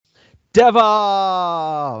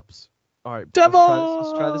DevOps. All right,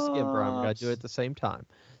 let's try this again, Brian. We got to do it at the same time.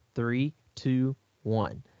 3, 2,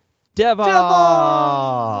 1.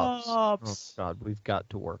 DevOps. Oh God, we've got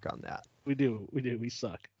to work on that. We do. We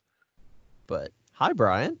suck. But hi,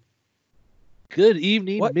 Brian. Good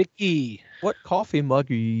evening, Mickey. What coffee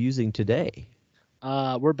mug are you using today?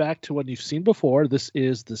 We're back to what you've seen before. This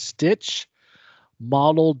is the Stitch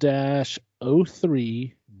Model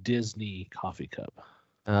 -03 Disney coffee cup.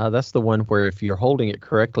 That's the one where if you're holding it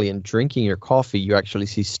correctly and drinking your coffee, you actually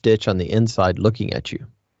see Stitch on the inside looking at you.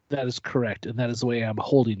 That is correct, and that is the way I'm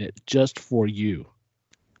holding it, just for you.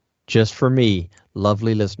 Just for me.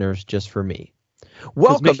 Lovely listeners, just for me.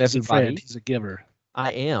 Welcome, everybody. He's a giver.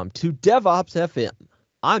 I am to DevOps FM.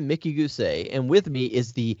 I'm Mickey Gousset, and with me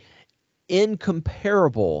is the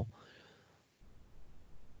incomparable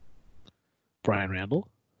Brian Randall.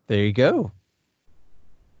 There you go.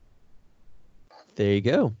 There you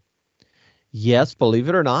go. Yes, believe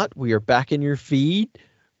it or not, we are back in your feed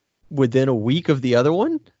within a week of the other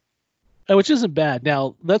one. Which isn't bad.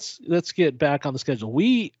 Now, let's get back on the schedule.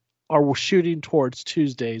 We are shooting towards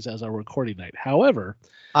Tuesdays as our recording night. However,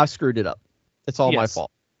 I screwed it up. It's all my fault.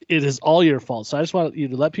 It is all your fault. So I just want you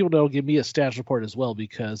to let people know, give me a status report as well,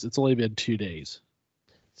 because it's only been 2 days.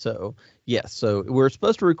 So, yes. So we're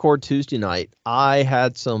supposed to record Tuesday night. I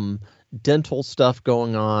had some dental stuff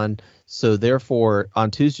going on. So therefore,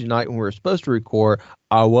 on Tuesday night when we were supposed to record,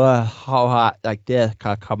 I was hot like this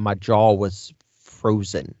because my jaw was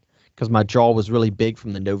frozen. Because my jaw was really big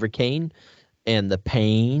from the Novocaine and the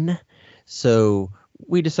pain. So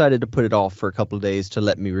we decided to put it off for a couple of days to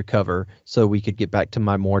let me recover so we could get back to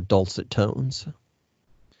my more dulcet tones.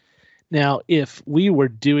 Now, if we were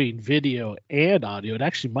doing video and audio, it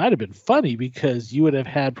actually might have been funny because you would have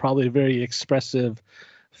had probably a very expressive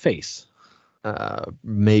face.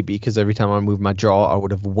 Maybe, because every time I moved my jaw, I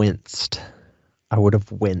would have winced.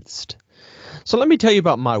 So let me tell you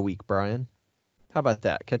about my week, Brian. How about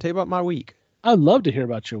that? Can I tell you about my week? I'd love to hear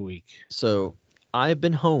about your week. So I've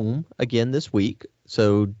been home again this week.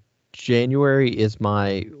 So January is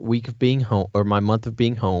my week of being home, or my month of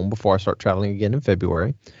being home before I start traveling again in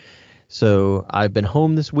February. So I've been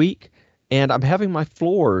home this week, and I'm having my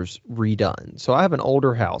floors redone. So I have an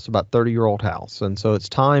older house, about 30-year-old house, and so it's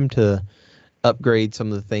time to upgrade some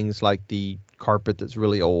of the things like the carpet that's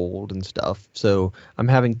really old and stuff. So I'm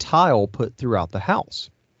having tile put throughout the house,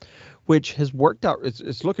 which has worked out.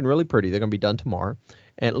 It's looking really pretty. They're going to be done tomorrow,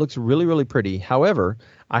 and it looks really, really pretty. However,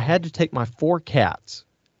 I had to take my 4 cats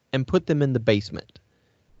and put them in the basement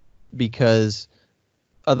because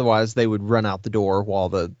otherwise they would run out the door while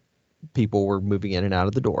the people were moving in and out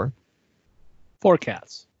of the door. 4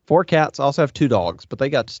 cats. 4 cats. I also have 2 dogs, but they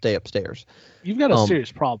got to stay upstairs. You've got a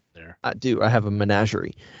serious problem there. I do. I have a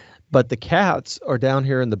menagerie. But the cats are down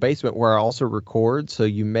here in the basement where I also record, so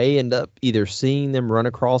you may end up either seeing them run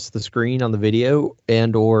across the screen on the video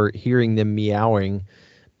and or hearing them meowing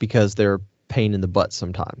because they're a pain in the butt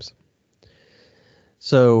sometimes.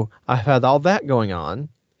 So I've had all that going on.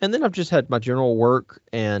 And then I've just had my general work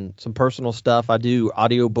and some personal stuff. I do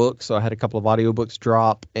audiobooks, so I had a couple of audiobooks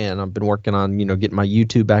drop, and I've been working on, getting my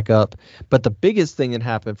YouTube back up. But the biggest thing that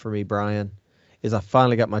happened for me, Brian, is I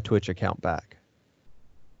finally got my Twitch account back.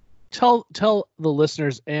 Tell the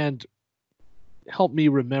listeners and help me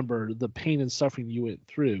remember the pain and suffering you went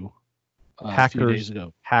through a few days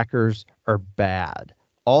ago. Hackers are bad.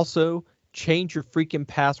 Also, change your freaking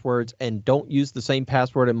passwords and don't use the same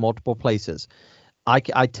password in multiple places. I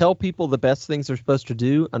tell people the best things they're supposed to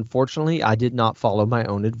do. Unfortunately, I did not follow my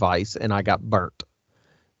own advice, and I got burnt.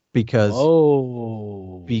 Because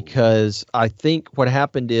I think what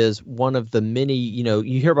happened is one of the many,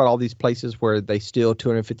 you hear about all these places where they steal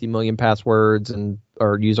 250 million passwords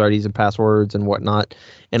or user IDs and passwords and whatnot.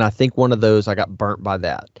 And I think one of those, I got burnt by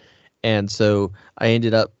that. And so they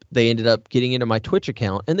ended up getting into my Twitch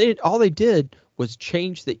account, and all they did was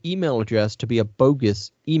change the email address to be a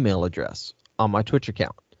bogus email address on my Twitch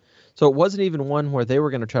account. So it wasn't even one where they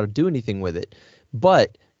were going to try to do anything with it.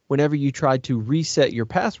 But whenever you tried to reset your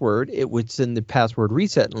password, it would send the password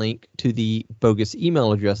reset link to the bogus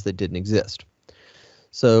email address that didn't exist.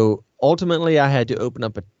 So ultimately, I had to open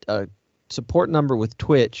up a support number with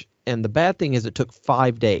Twitch. And the bad thing is it took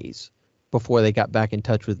 5 days before they got back in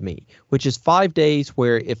touch with me, which is 5 days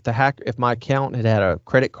where if my account had a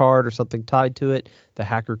credit card or something tied to it, the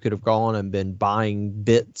hacker could have gone and been buying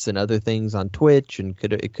bits and other things on Twitch, and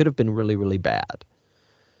it could have been really, really bad.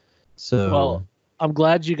 So, well, I'm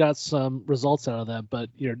glad you got some results out of that, but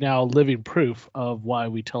you're now living proof of why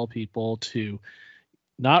we tell people to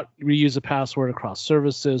not reuse a password across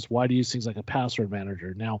services, why to use things like a password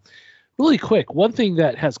manager. Now, Really quick, one thing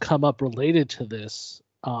that has come up related to this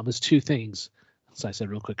is two things. So I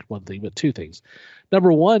said real quick one thing, but two things.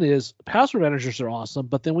 Number one is password managers are awesome,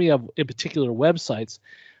 but then we have in particular websites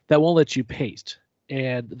that won't let you paste.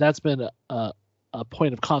 And that's been a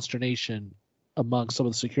point of consternation among some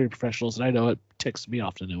of the security professionals, and I know it ticks me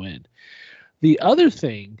off to no end. The other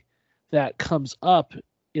thing that comes up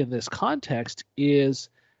in this context is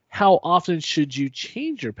how often should you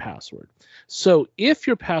change your password? So if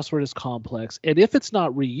your password is complex and if it's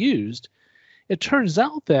not reused, it turns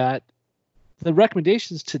out that the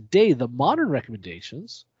recommendations today, the modern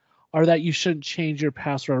recommendations, are that you shouldn't change your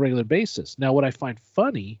password on a regular basis. Now, what I find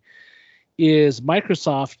funny is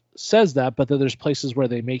Microsoft says that, but then there's places where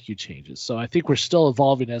they make you changes. So I think we're still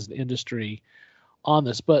evolving as an industry on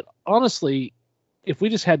this. But honestly, if we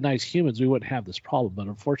just had nice humans, we wouldn't have this problem. But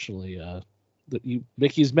unfortunately,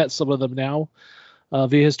 Mickey's met some of them now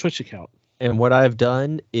via his Twitch account. And what I've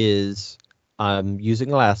done is I'm using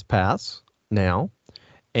LastPass now,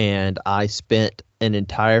 and I spent an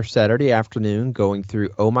entire Saturday afternoon going through,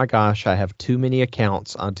 oh my gosh, I have too many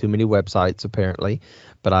accounts on too many websites apparently,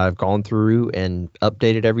 but I've gone through and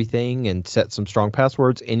updated everything and set some strong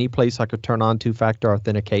passwords. Any place I could turn on two-factor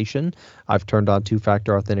authentication, I've turned on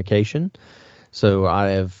two-factor authentication. So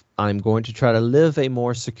I'm going to try to live a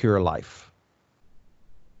more secure life.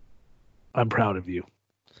 I'm proud of you.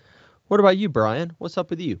 What about you, Brian? What's up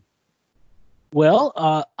with you? Well,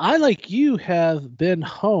 I, like you, have been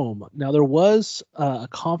home. Now, there was a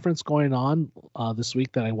conference going on this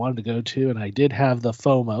week that I wanted to go to, and I did have the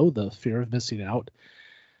FOMO, the fear of missing out.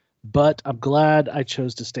 But I'm glad I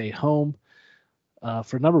chose to stay home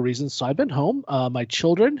for a number of reasons. So I've been home. My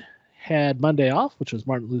children had Monday off, which was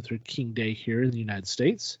Martin Luther King Day here in the United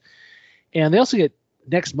States. And they also get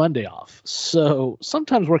next Monday off. So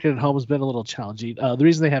sometimes working at home has been a little challenging. The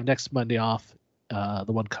reason they have next Monday off, the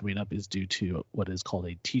one coming up, is due to what is called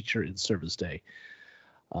a Teacher in Service Day.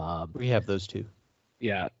 We have those too.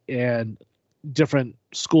 Yeah, and different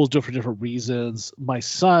schools do it for different reasons. My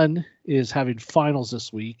son is having finals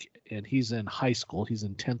this week, and he's in high school. He's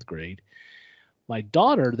in 10th grade. My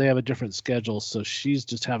daughter, they have a different schedule, so she's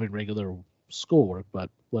just having regular schoolwork, but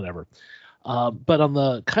whatever. But on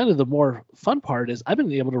the kind of the more fun part is I've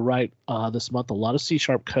been able to write this month a lot of C#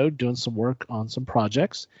 code, doing some work on some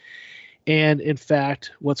projects. And in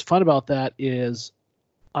fact, what's fun about that is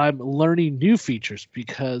I'm learning new features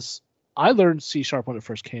because I learned C# when it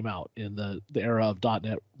first came out in the era of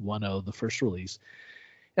 .NET 1.0, the first release.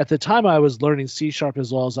 At the time, I was learning C#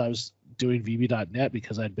 as well as I was doing VB.NET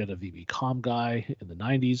because I'd been a VB.com guy in the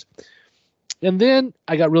 90s. And then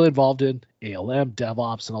I got really involved in ALM,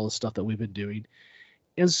 DevOps, and all the stuff that we've been doing.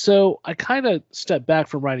 And so I kind of stepped back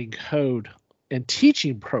from writing code and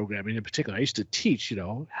teaching programming in particular. I used to teach,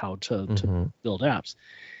 how to build apps.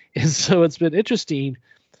 And so it's been interesting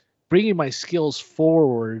bringing my skills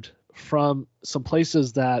forward from some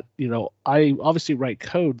places that, I obviously write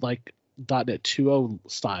code like .NET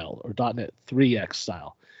 2.0 style or .NET 3x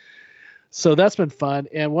style. So that's been fun.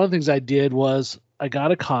 And one of the things I did was I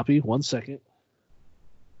got a copy. 1 second.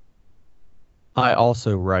 I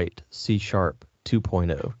also write C#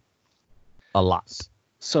 2.0 a lot.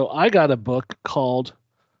 So I got a book called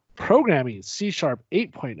Programming C#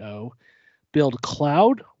 8.0, Build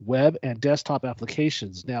Cloud, Web, and Desktop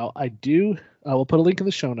Applications. Now, I will put a link in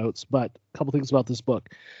the show notes, but a couple things about this book.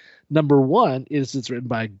 Number one is it's written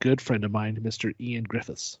by a good friend of mine, Mr. Ian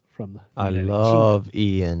Griffiths from the I love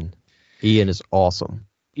Ian. Ian is awesome.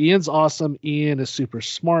 Ian's awesome. Ian is super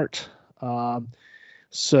smart.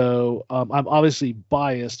 So I'm obviously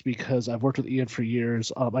biased because I've worked with Ian for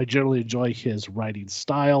years. I generally enjoy his writing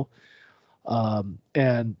style.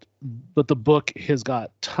 But the book has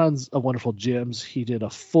got tons of wonderful gems. He did a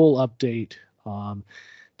full update.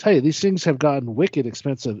 Tell you, these things have gotten wicked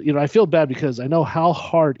expensive. I feel bad because I know how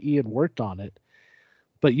hard Ian worked on it,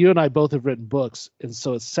 but you and I both have written books. And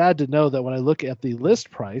so it's sad to know that when I look at the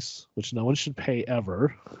list price, which no one should pay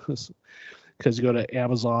ever, because you go to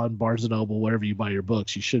Amazon, Barnes & Noble, wherever you buy your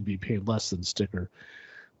books, you should be paying less than sticker.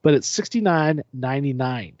 But it's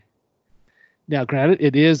 $69.99. Now, granted,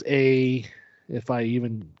 it is if I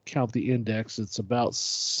even count the index, it's about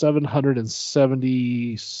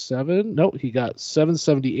 777. No, he got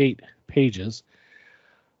 778 pages.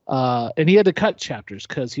 And he had to cut chapters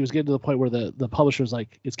because he was getting to the point where the publisher was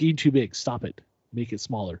like, it's getting too big. Stop it. Make it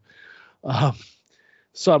smaller.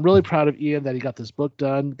 So I'm really proud of Ian that he got this book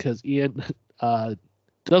done because Ian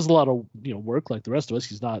does a lot of work like the rest of us.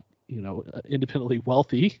 He's not independently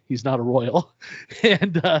wealthy. He's not a royal,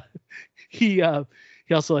 and he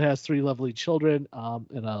also has 3 lovely children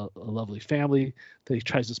and a lovely family that he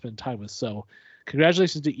tries to spend time with. So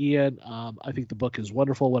congratulations to Ian. I think the book is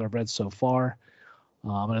wonderful, what I've read so far,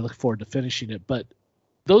 and I look forward to finishing it. But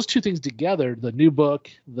those two things together, the new book,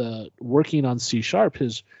 the working on C#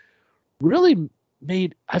 has really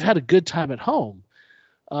made, I've had a good time at home.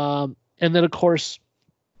 And then, of course,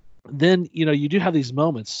 then, you do have these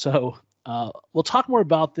moments. So we'll talk more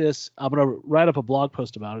about this. I'm going to write up a blog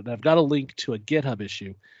post about it, and I've got a link to a GitHub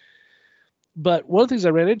issue. But one of the things I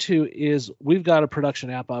ran into is we've got a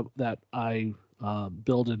production app that I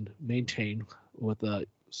build and maintain with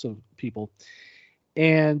some people.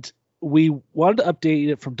 And we wanted to update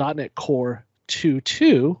it from .NET Core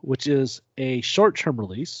 2.2, which is a short-term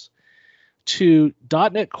release, to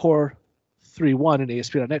 .NET Core 3.1 and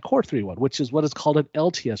ASP.NET Core 3.1, which is what is called an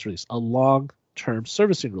LTS release, a long-term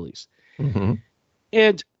servicing release. Mm-hmm.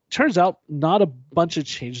 And turns out not a bunch of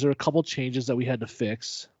changes. There are a couple changes that we had to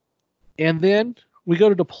fix. And then we go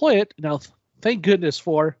to deploy it. Now, thank goodness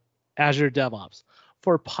for Azure DevOps,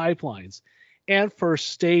 for pipelines, and for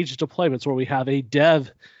staged deployments where we have a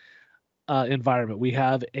dev environment, we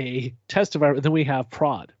have a test environment, then we have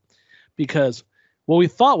prod. Because what we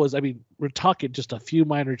thought was, we're talking just a few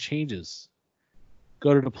minor changes.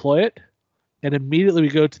 Go to deploy it, and immediately we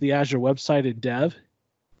go to the Azure website in dev,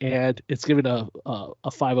 and it's given a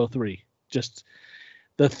 503. Just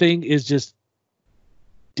the thing is just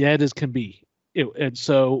dead as can be. And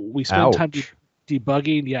so we spend time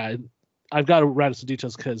debugging. Yeah, I've got to write some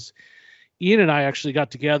details because Ian and I actually got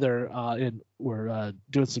together and we're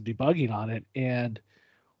doing some debugging on it. And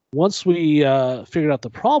once we figured out the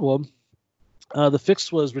problem, the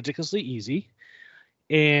fix was ridiculously easy.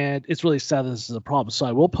 And it's really sad that this is a problem. So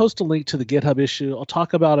I will post a link to the GitHub issue. I'll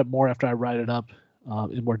talk about it more after I write it up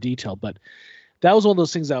in more detail. But that was one of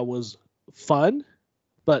those things that was fun,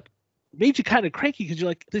 but made you kind of cranky because you're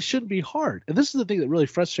like, this shouldn't be hard. And this is the thing that really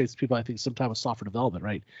frustrates people, I think, sometimes with software development,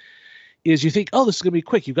 right? Is you think, oh, this is going to be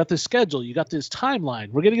quick. You've got this schedule. You got this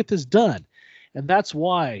timeline. We're going to get this done. And that's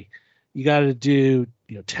why you got to do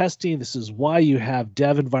testing. This is why you have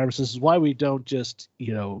dev environments. This is why we don't just,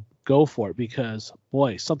 go for it, because,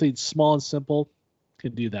 boy, something small and simple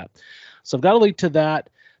can do that. So I've got a link to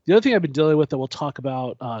that. The other thing I've been dealing with that we'll talk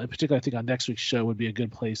about, in particular, I think on next week's show would be a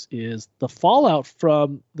good place, is the fallout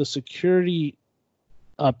from the security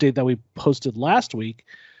update that we posted last week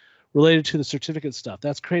related to the certificate stuff.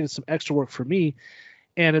 That's created some extra work for me,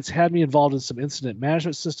 and it's had me involved in some incident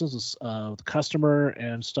management systems with the customer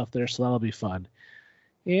and stuff there, so that'll be fun.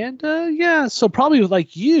 And so probably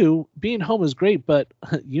like you, being home is great, but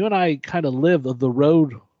you and I kind of live the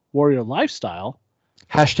road warrior lifestyle.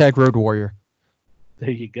 Hashtag road warrior.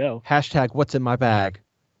 There you go. Hashtag what's in my bag.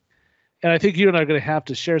 And I think you and I are going to have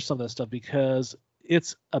to share some of that stuff because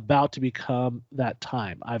it's about to become that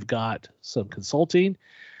time. I've got some consulting,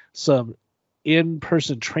 some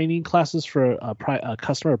in-person training classes for a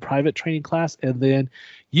customer, a private training class. And then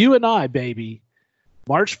you and I, baby,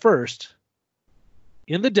 March 1st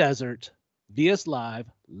in the desert, VS Live,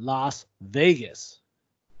 Las Vegas.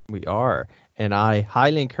 We are. And I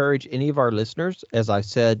highly encourage any of our listeners, as I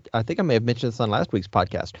said, I think I may have mentioned this on last week's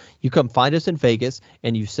podcast. You come find us in Vegas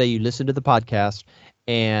and you say you listen to the podcast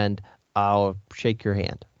and I'll shake your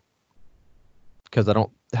hand because I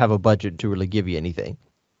don't have a budget to really give you anything.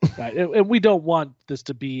 Right. And we don't want this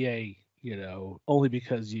to be only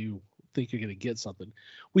because you think you're going to get something.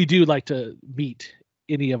 We do like to meet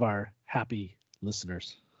any of our happy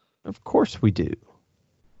listeners. Of course we do.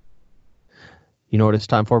 You know what it's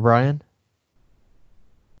time for, Brian?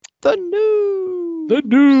 The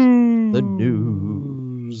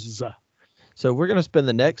news. So we're going to spend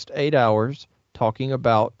the next 8 hours talking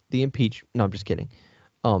about the impeachment. No, I'm just kidding.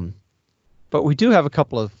 But we do have a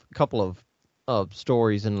couple of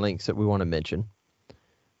stories and links that we want to mention.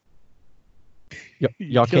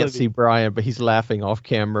 Y'all can't see Brian, but he's laughing off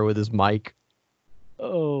camera with his mic.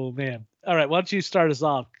 Oh, man. All right, why don't you start us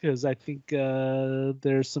off? Because I think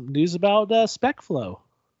there's some news about SpecFlow.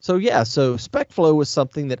 So SpecFlow was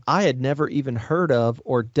something that I had never even heard of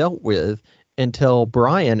or dealt with until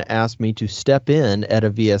Brian asked me to step in at a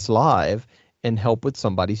VS Live and help with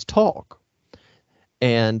somebody's talk.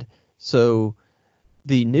 And so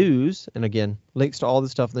the news, and again, links to all the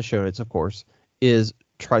stuff in the show notes, of course, is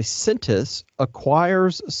Tricentis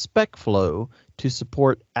acquires SpecFlow to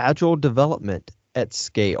support agile development at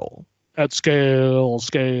scale. At scale.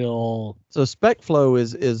 So SpecFlow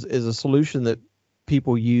is a solution that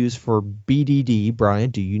people use for BDD.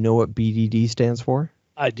 Brian, do you know what BDD stands for?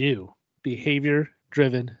 I do.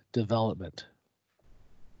 Behavior-driven development.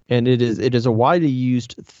 And it is a widely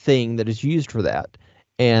used thing that is used for that.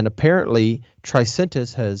 And apparently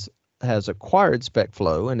Tricentis has acquired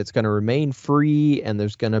SpecFlow, and it's going to remain free, and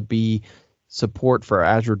there's going to be support for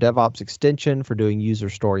Azure DevOps extension for doing user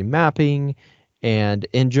story mapping. And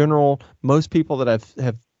in general, most people that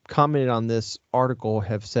have commented on this article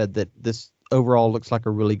have said that this overall looks like a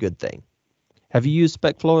really good thing. Have you used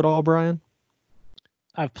SpecFlow at all, Brian?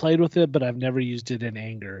 I've played with it, but I've never used it in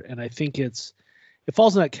anger. And I think it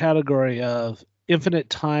falls in that category of infinite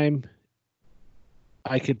time.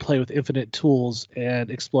 I could play with infinite tools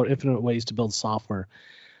and explore infinite ways to build software,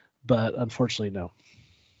 but unfortunately, no.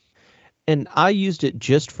 And I used it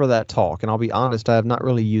just for that talk, and I'll be honest, I have not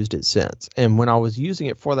really used it since. And when I was using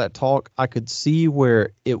it for that talk, I could see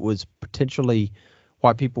where it was potentially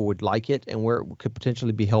why people would like it and where it could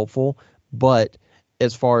potentially be helpful. But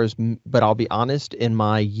I'll be honest, in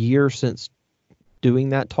my year since doing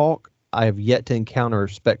that talk, I have yet to encounter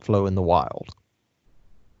SpecFlow in the wild.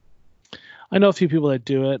 I know a few people that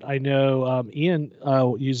do it. I know Ian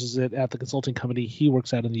uses it at the consulting company he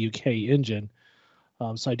works at in the UK, Engine.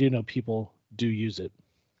 So I do know people do use it.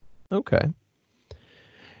 Okay.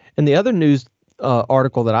 And the other news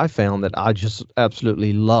article that I found that I just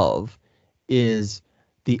absolutely love is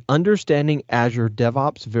the Understanding Azure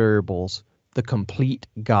DevOps Variables, the Complete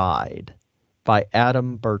Guide by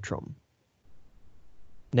Adam Bertram.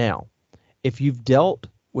 Now, if you've dealt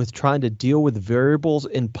with trying to deal with variables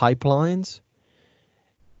in pipelines,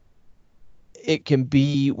 it can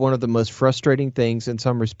be one of the most frustrating things in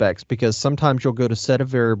some respects, because sometimes you'll go to set a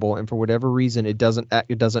variable and for whatever reason it doesn't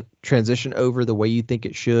transition over the way you think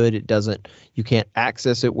it should. You can't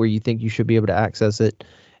access it where you think you should be able to access it.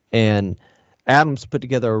 And Adam's put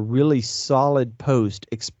together a really solid post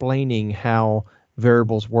explaining how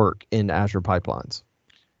variables work in Azure pipelines.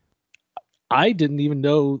 I didn't even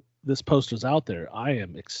know this post was out there. I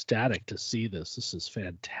am ecstatic to see this. This is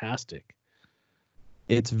fantastic.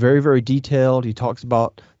 It's very, very detailed. He talks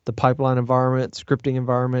about the pipeline environment, scripting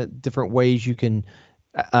environment, different ways you can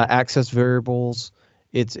access variables.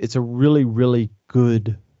 It's a really, really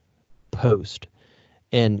good post.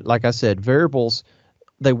 And like I said, variables,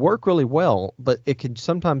 they work really well, but it can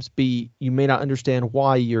sometimes be, you may not understand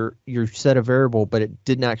why you set a variable, but it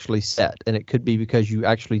didn't actually set. And it could be because you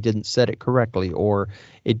actually didn't set it correctly, or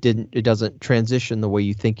it doesn't transition the way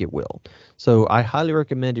you think it will. So I highly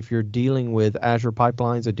recommend, if you're dealing with Azure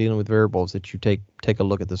pipelines or dealing with variables, that you take a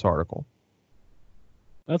look at this article.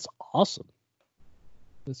 That's awesome.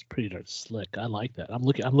 That's pretty darn slick. I like that. I'm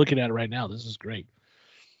looking at it right now. This is great.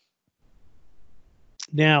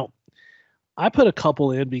 Now, I put a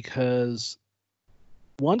couple in because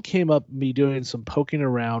one came up me doing some poking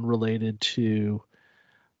around related to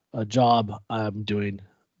a job I'm doing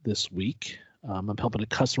this week. I'm helping a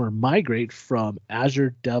customer migrate from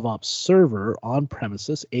Azure DevOps Server on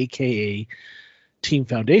premises, aka Team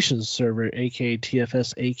Foundations Server, aka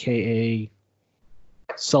TFS, aka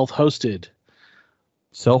self-hosted.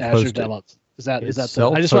 Azure DevOps. Is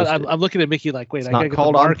that I'm looking at Mickey like, wait, it's not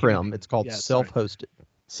called on-prem. It's called self-hosted.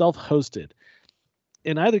 Self-hosted.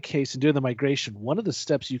 In either case, in doing the migration, one of the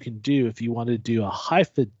steps you can do if you want to do a high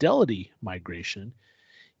fidelity migration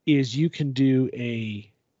is you can do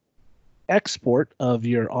a export of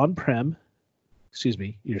your your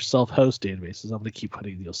self-host databases. I'm going to keep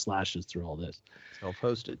putting those slashes through all this.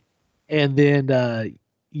 Self-hosted. And then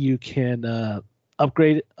you can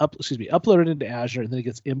upload it into Azure, and then it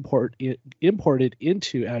gets imported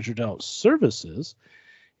into Azure DevOps Services,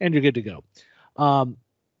 and you're good to go.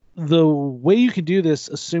 The way you can do this,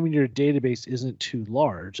 assuming your database isn't too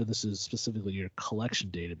large, and this is specifically your collection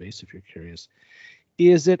database, if you're curious,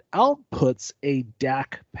 is it outputs a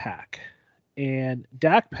DAC pack. And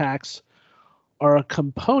DAC packs are a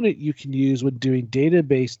component you can use when doing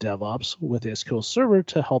database DevOps with SQL Server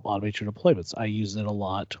to help automate your deployments. I use it a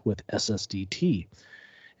lot with SSDT.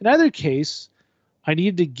 In either case, I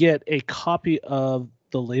needed to get a copy of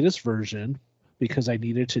the latest version because I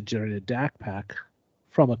needed to generate a DAC pack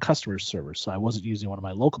from a customer's server. So I wasn't using one of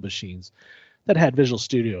my local machines that had Visual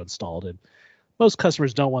Studio installed. And most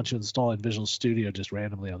customers don't want you installing Visual Studio just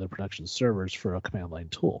randomly on their production servers for a command line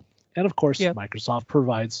tool. And of course, Microsoft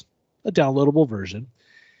provides a downloadable version.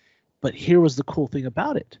 But here was the cool thing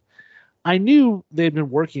about it. I knew they'd been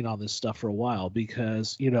working on this stuff for a while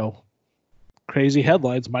because, crazy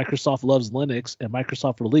headlines, Microsoft loves Linux, and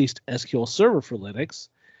Microsoft released SQL Server for Linux.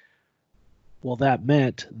 Well, that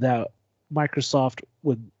meant that Microsoft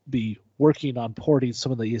would be working on porting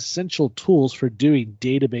some of the essential tools for doing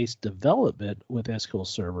database development with SQL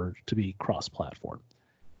Server to be cross-platform.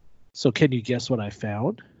 So can you guess what I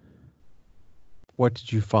found? What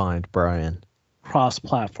did you find, Brian?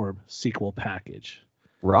 Cross-platform SQL package.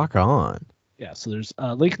 Rock on. Yeah, so there's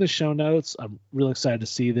a link in the show notes. I'm really excited to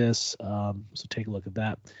see this, so take a look at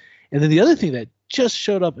that. And then the other thing that just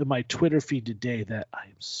showed up in my Twitter feed today that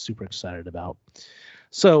I'm super excited about.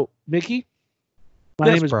 So, Mickey, my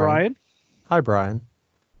name is Brian. Hi, Brian.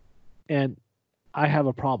 And I have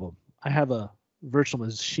a problem. I have a virtual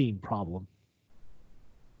machine problem.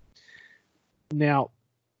 Now,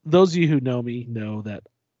 those of you who know me know that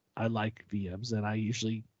I like VMs, and I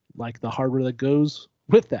usually like the hardware that goes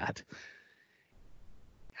with that.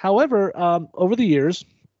 However, over the years,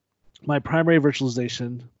 my primary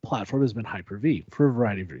virtualization platform has been Hyper-V for a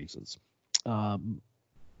variety of reasons.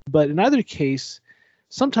 But in either case,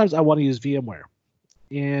 sometimes I want to use VMware.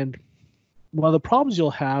 And one of the problems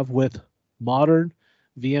you'll have with modern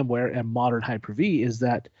VMware and modern Hyper-V is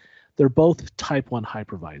that they're both type 1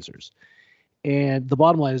 hypervisors. And the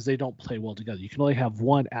bottom line is they don't play well together. You can only have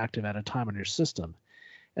one active at a time on your system.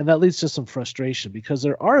 And that leads to some frustration because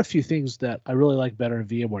there are a few things that I really like better in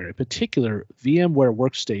VMware. In particular, VMware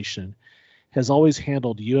Workstation has always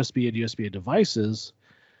handled USB and USB-A devices,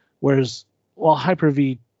 whereas while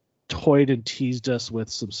Hyper-V toyed and teased us with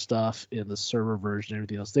some stuff in the server version and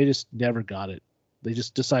everything else, they just never got it. They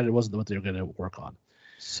just decided it wasn't what they were going to work on.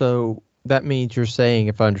 So that means you're saying,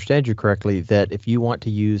 if I understand you correctly, that if you want to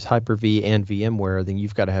use Hyper-V and VMware, then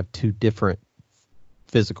you've got to have two different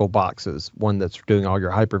physical boxes, one that's doing all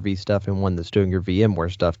your Hyper-V stuff and one that's doing your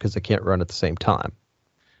VMware stuff, because they can't run at the same time.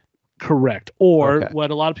 Correct. Or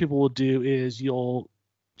what a lot of people will do is you'll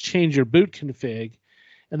change your boot config,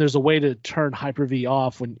 and there's a way to turn Hyper-V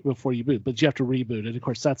off before you boot, but you have to reboot it. Of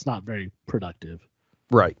course, that's not very productive.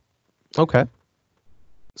 Right. Okay.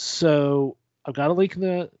 So I've got a link in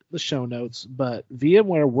the show notes, but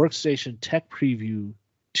VMware Workstation Tech Preview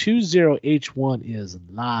 20H1 is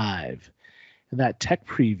live. And that tech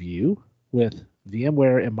preview with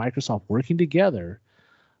VMware and Microsoft working together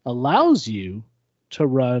allows you to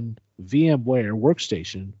run VMware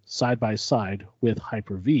Workstation side by side with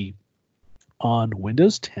Hyper-V on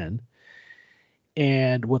Windows 10.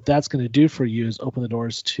 And what that's going to do for you is open the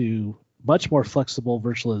doors to much more flexible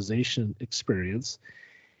virtualization experience.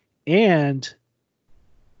 And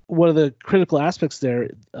one of the critical aspects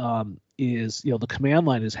there is, the command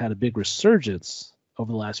line has had a big resurgence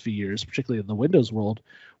over the last few years, particularly in the Windows world,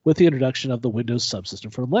 with the introduction of the Windows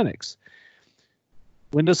subsystem for Linux.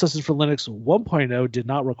 Windows Subsystem for Linux 1.0 did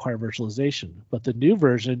not require virtualization, but the new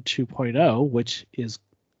version 2.0, which is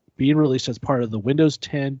being released as part of the Windows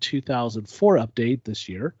 10 2004 update this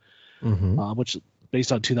year, which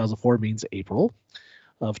based on 2004 means April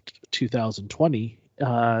of 2020,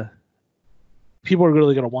 people are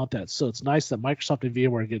really going to want that. So it's nice that Microsoft and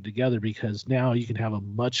VMware get together, because now you can have a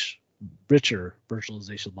much richer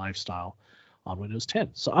virtualization lifestyle on Windows 10.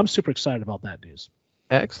 So I'm super excited about that news.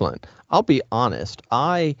 Excellent. I'll be honest.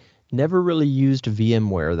 I never really used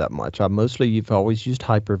VMware that much. You've always used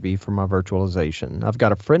Hyper-V for my virtualization. I've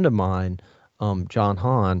got a friend of mine, John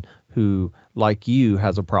Hahn, who, like you,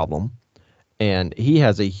 has a problem. And he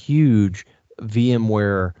has a huge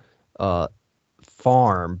VMware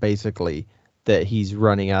farm, basically, that he's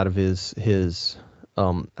running out of his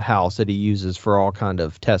house that he uses for all kind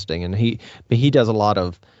of testing. And he does a lot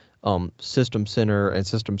of System Center and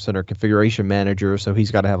System Center Configuration Manager, so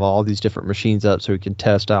he's got to have all these different machines up so he can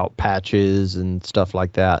test out patches and stuff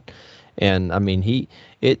like that. And I mean,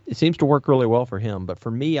 it seems to work really well for him. But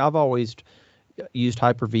for me, I've always used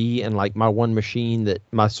Hyper-V, and like my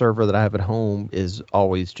server that I have at home is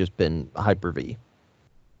always just been Hyper-V.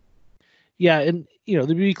 Yeah, and to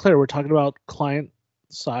be clear, we're talking about client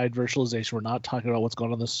side virtualization. We're not talking about what's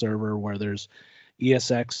going on the server where there's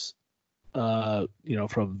ESX from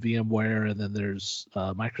VMware, and then there's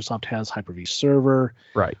Microsoft has Hyper-V Server,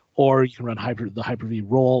 right? Or you can run the Hyper-V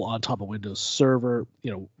role on top of Windows Server.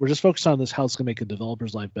 We're just focused on this, how it's going to make a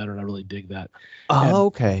developer's life better, and I really dig that.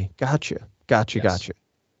 Okay, gotcha.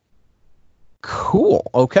 Cool.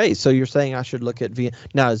 Okay, so you're saying I should look at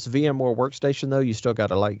now. Is VMware Workstation though? You still got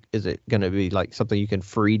to is it going to be like something you can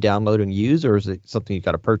free download and use, or is it something you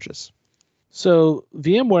got to purchase? So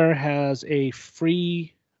VMware has a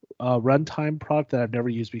free runtime product that I've never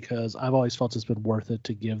used, because I've always felt it's been worth it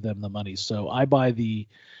to give them the money. So I buy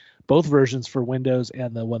both versions for Windows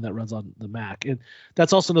and the one that runs on the Mac. And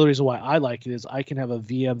that's also another reason why I like it, is I can have a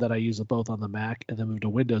VM that I use both on the Mac and then move to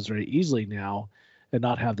Windows very easily now and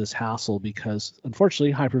not have this hassle, because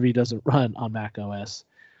unfortunately Hyper-V doesn't run on Mac OS.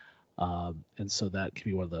 And so that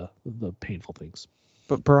can be one of the painful things.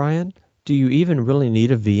 But Brian, do you even really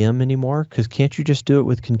need a VM anymore? Because can't you just do it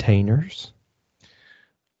with containers?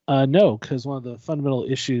 No, because one of the fundamental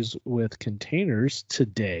issues with containers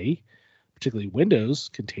today, particularly Windows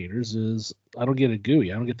containers, is I don't get a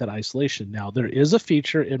GUI. I don't get that isolation. Now, there is a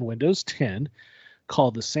feature in Windows 10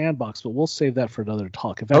 called the sandbox, but we'll save that for another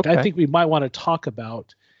talk. In fact, Okay. I think we might want to talk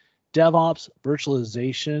about DevOps,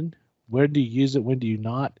 virtualization. When do you use it? When do you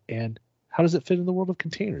not? And how does it fit in the world of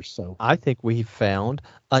containers? So I think we found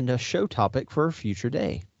a show topic for a future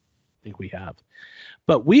day. I think we have.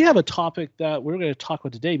 But we have a topic that we're going to talk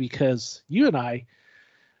about today because you and I,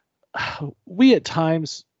 we at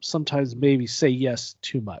times sometimes maybe say yes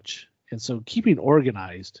too much. And so keeping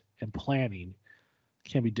organized and planning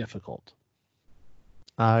can be difficult.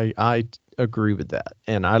 I agree with that.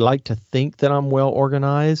 And I like to think that I'm well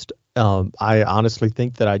organized. I honestly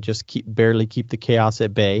think that I just barely keep the chaos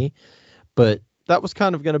at bay. But that was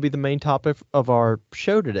kind of going to be the main topic of our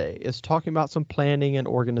show today, is talking about some planning and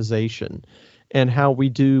organization and how we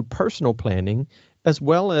do personal planning, as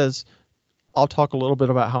well as I'll talk a little bit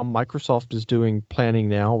about how Microsoft is doing planning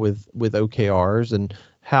now with OKRs, and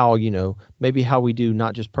how, maybe how we do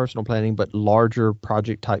not just personal planning, but larger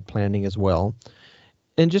project type planning as well.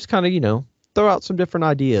 And just kind of, throw out some different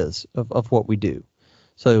ideas of what we do.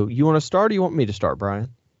 So you want to start, or you want me to start, Brian?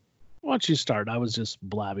 Why don't you start? I was just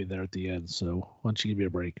blabbing there at the end, so why don't you give me a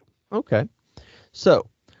break? Okay. So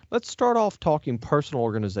let's start off talking personal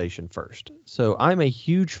organization first. So I'm a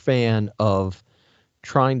huge fan of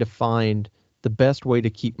trying to find the best way to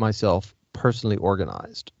keep myself personally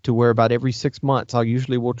organized, to where about every 6 months I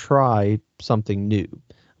usually will try something new.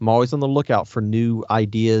 I'm always on the lookout for new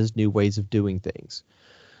ideas, new ways of doing things.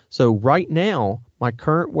 So right now, my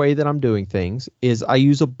current way that I'm doing things is I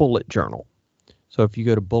use a bullet journal. So if you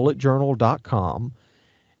go to bulletjournal.com,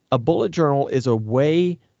 a bullet journal is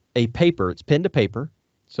a paper, it's pen to paper.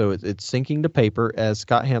 So it's syncing to paper, as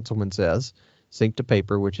Scott Hanselman says, sync to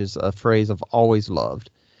paper, which is a phrase I've always loved.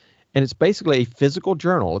 And it's basically a physical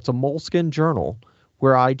journal. It's a Moleskine journal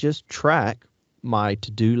where I just track my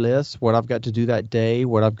to-do list, what I've got to do that day,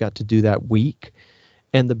 what I've got to do that week.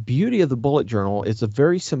 And the beauty of the bullet journal is a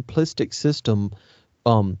very simplistic system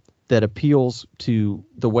that appeals to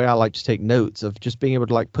the way I like to take notes, of just being able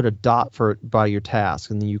to put a dot by your task,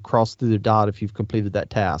 and then you cross through the dot if you've completed that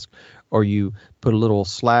task, or you put a little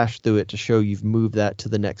slash through it to show you've moved that to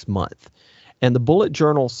the next month. And the bullet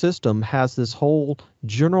journal system has this whole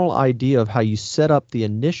general idea of how you set up the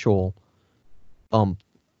initial,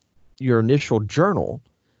 your initial journal.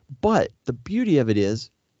 But the beauty of it is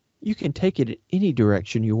you can take it in any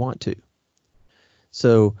direction you want to.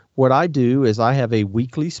 So what I do is I have a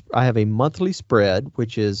monthly spread,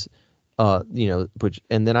 which is,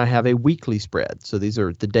 and then I have a weekly spread. So these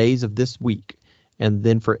are the days of this week. And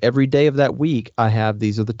then for every day of that week,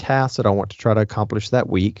 these are the tasks that I want to try to accomplish that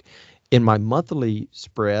week. In my monthly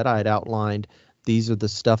spread, I had outlined these are the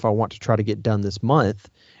stuff I want to try to get done this month.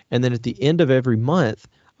 And then at the end of every month,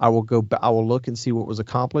 I will look and see what was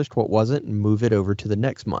accomplished, what wasn't, and move it over to the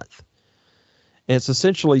next month. And it's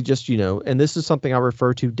essentially just, and this is something I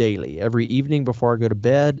refer to daily. Every evening before I go to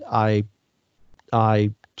bed, I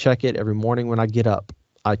check it. Every morning when I get up,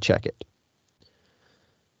 I check it.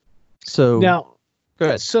 So now, go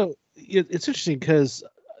ahead. So it's interesting because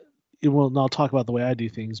I'll talk about the way I do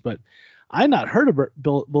things, but I not heard of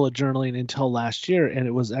bullet journaling until last year, and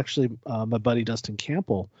it was actually my buddy Dustin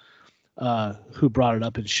Campbell who brought it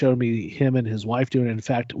up and showed me him and his wife doing it. In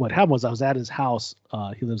fact, what happened was I was at his house.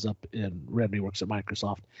 He lives up in Redmond, works at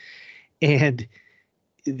Microsoft, and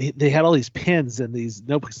they had all these pens and these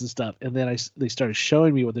notebooks and stuff. And then they started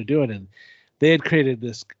showing me what they're doing, and they had created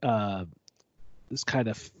this kind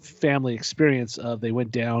of family experience of they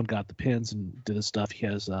went down, got the pens, and did this stuff. He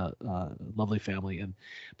has a lovely family,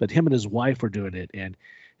 but him and his wife were doing it, and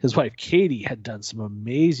his wife Katie had done some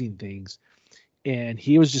amazing things. And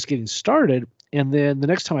he was just getting started. And then the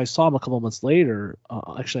next time I saw him a couple of months later,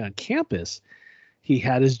 actually on campus, he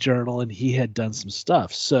had his journal and he had done some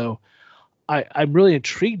stuff. So I'm really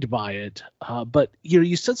intrigued by it. But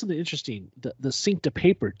you said something interesting, the sync to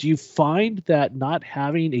paper. Do you find that not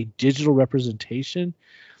having a digital representation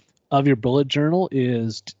of your bullet journal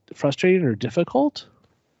is frustrating or difficult?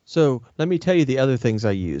 So let me tell you the other things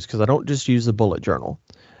I use, because I don't just use the bullet journal.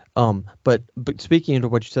 But speaking into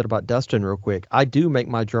what you said about Dustin real quick, I do make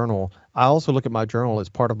my journal. I also look at my journal as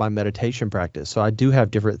part of my meditation practice. So I do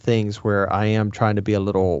have different things where I am trying to be a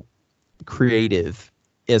little creative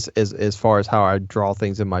as far as how I draw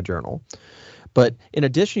things in my journal. But in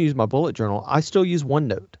addition to use my bullet journal, I still use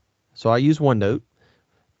OneNote. So I use OneNote,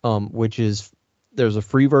 which is, there's a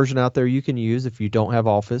free version out there you can use if you don't have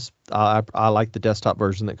Office. I like the desktop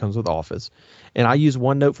version that comes with Office. And I use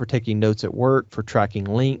OneNote for taking notes at work, for tracking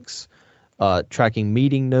links, tracking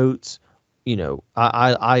meeting notes.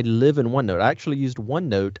 I live in OneNote. I actually used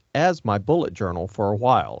OneNote as my bullet journal for a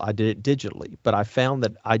while. I did it digitally, but I found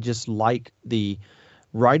that I just like the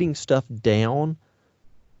writing stuff down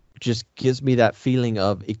just gives me that feeling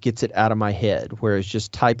of it gets it out of my head, whereas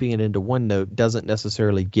just typing it into OneNote doesn't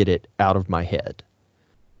necessarily get it out of my head.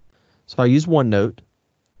 So I use OneNote.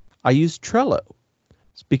 I use Trello.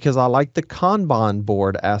 It's because I like the Kanban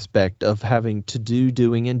board aspect of having to do,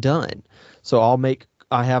 doing, and done. So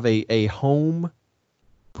I have a home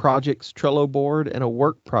projects Trello board and a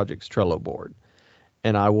work projects Trello board.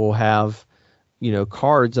 And I will have,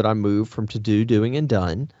 cards that I move from to do, doing, and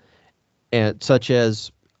done, and such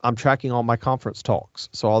as I'm tracking all my conference talks.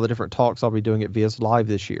 So all the different talks I'll be doing at VS Live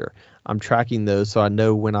this year, I'm tracking those so I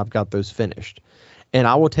know when I've got those finished. And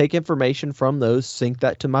I will take information from those, sync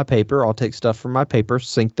that to my paper. I'll take stuff from my paper,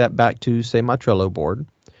 sync that back to, say, my Trello board.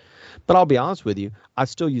 But I'll be honest with you, I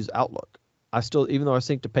still use Outlook. Even though I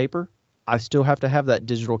sync to paper, I still have to have that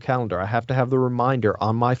digital calendar. I have to have the reminder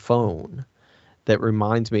on my phone that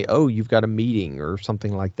reminds me, oh, you've got a meeting or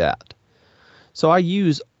something like that. So I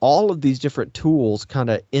use all of these different tools kind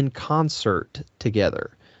of in concert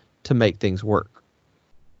together to make things work.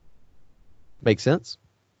 Make sense?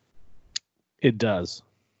 It does.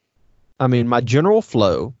 I mean, my general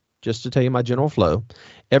flow, just to tell you my general flow,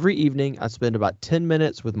 every evening I spend about 10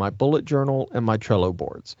 minutes with my bullet journal and my Trello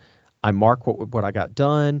boards. I mark what I got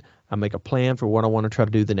done. I make a plan for what I want to try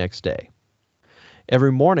to do the next day.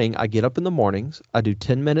 Every morning, I get up in the mornings. I do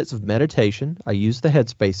 10 minutes of meditation. I use the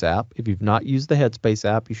Headspace app. If you've not used the Headspace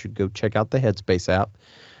app, you should go check out the Headspace app.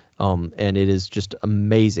 And it is just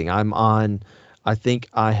amazing. I think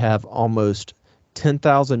I have almost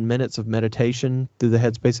 10,000 minutes of meditation through the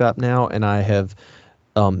Headspace app now, and I have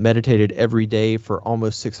meditated every day for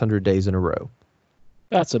almost 600 days in a row.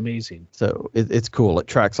 That's amazing. So it's cool. It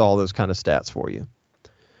tracks all those kind of stats for you.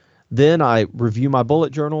 Then I review my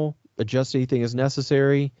bullet journal, adjust anything as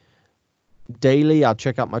necessary. Daily, I'll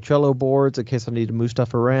check out my Trello boards in case I need to move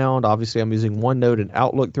stuff around. Obviously, I'm using OneNote and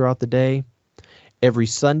Outlook throughout the day. Every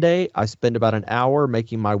Sunday, I spend about an hour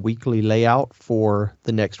making my weekly layout for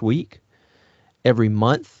the next week. Every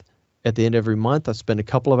month, at the end of every month, I spend a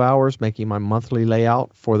couple of hours making my monthly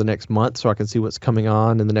layout for the next month so I can see what's coming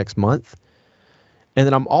on in the next month. And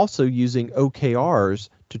then I'm also using OKRs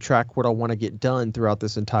to track what I want to get done throughout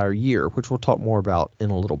this entire year, which we'll talk more about in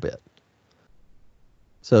a little bit.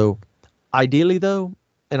 So ideally, though,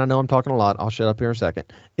 and I know I'm talking a lot, I'll shut up here in a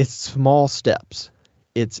second, it's small steps.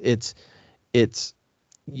 You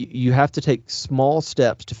have to take small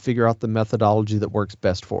steps to figure out the methodology that works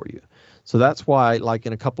best for you. So that's why, like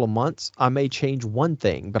in a couple of months, I may change one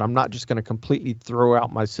thing, but I'm not just going to completely throw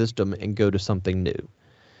out my system and go to something new.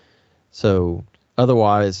 So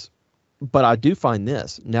otherwise, but I do find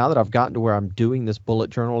this, now that I've gotten to where I'm doing this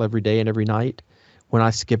bullet journal every day and every night, when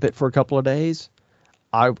I skip it for a couple of days,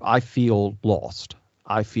 I feel lost.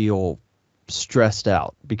 I feel stressed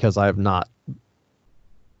out because I have not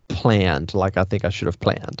planned like I think I should have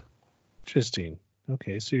planned. Interesting.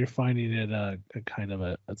 Okay, so you're finding it a kind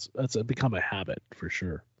of it's become a habit for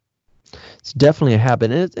sure. It's definitely a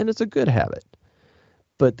habit, and it's a good habit.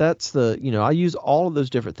 But that's I use all of those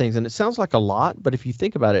different things, and it sounds like a lot, but if you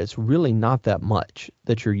think about it, it's really not that much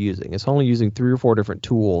that you're using. It's only using 3 or 4 different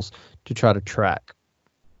tools to try to track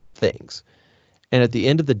things. And at the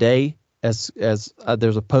end of the day, as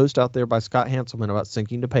there's a post out there by Scott Hanselman about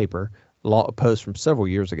syncing to paper, a post from several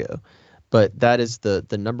years ago, but that is the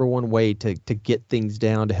number one way to get things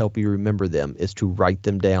down to help you remember them is to write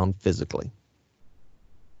them down physically.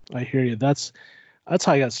 I hear you. That's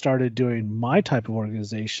how I got started doing my type of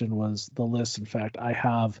organization was the list. In fact, I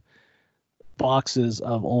have boxes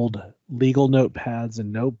of old legal notepads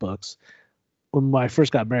and notebooks. When I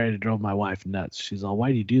first got married, it drove my wife nuts. She's all,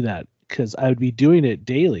 why do you do that? Because I would be doing it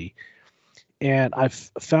daily. And I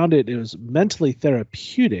found it was mentally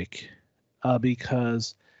therapeutic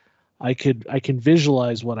because I can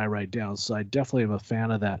visualize what I write down. So I definitely am a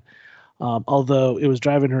fan of that. Although it was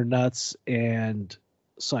driving her nuts, and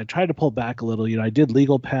so I tried to pull back a little. I did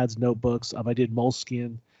legal pads, notebooks. I did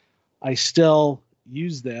Moleskine. I still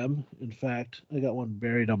use them. In fact, I got one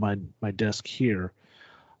buried on my desk here.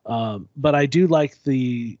 But I do like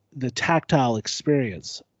the tactile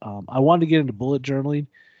experience. I wanted to get into bullet journaling,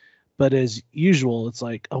 but as usual, it's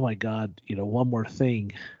like, oh my God, one more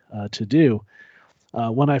thing to do.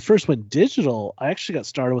 When I first went digital, I actually got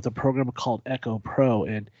started with a program called Echo Pro,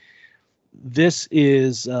 and this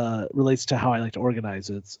is relates to how I like to organize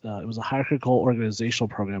it. It was a hierarchical organizational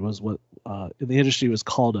program. It was what in the industry was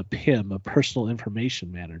called a PIM, a personal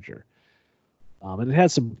information manager. And it had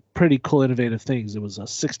some pretty cool, innovative things. It was a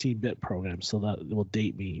 16-bit program, so that will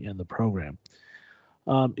date me in the program.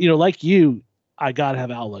 Like you, I got to have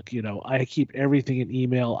Outlook. I keep everything in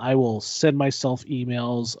email. I will send myself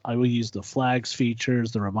emails. I will use the flags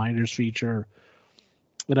features, the reminders feature.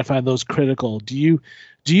 and I find those critical. Do you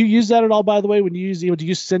use that at all? By the way, when you use email, do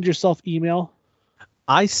you send yourself email?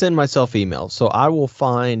 I send myself emails, so I will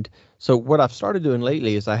find. So what I've started doing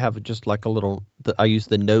lately is I have just like a little. I use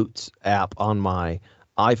the Notes app on my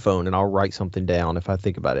iPhone, and I'll write something down if I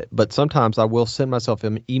think about it. But sometimes I will send myself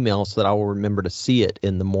an email so that I will remember to see it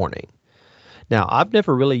in the morning. Now, I've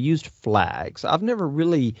never really used flags. I've never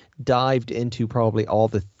really dived into probably all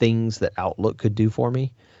the things that Outlook could do for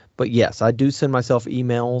me. But yes, I do send myself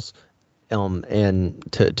emails,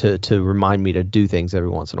 and to remind me to do things every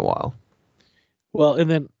once in a while. Well, and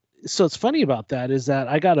then so it's funny about that is that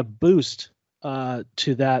I got a boost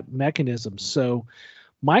to that mechanism. So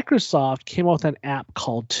Microsoft came out with an app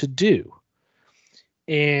called To Do.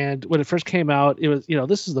 And when it first came out, it was,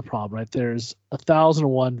 this is the problem, right? There's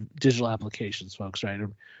 1,001 digital applications, folks, right?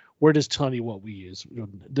 And we're just telling you what we use.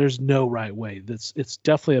 There's no right way. It's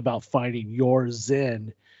definitely about finding your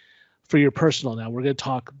Zen for your personal. Now we're going to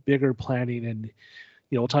talk bigger planning, and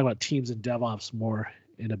we'll talk about teams and DevOps more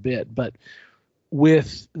in a bit. But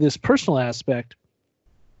with this personal aspect,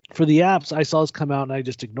 for the apps, I saw this come out and I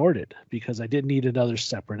just ignored it because I didn't need another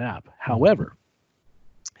separate app. However,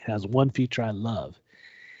 it has one feature I love.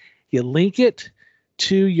 You link it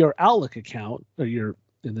to your Outlook account, or in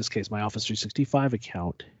this case, my Office 365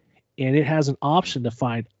 account, and it has an option to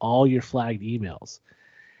find all your flagged emails.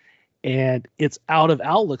 And it's out of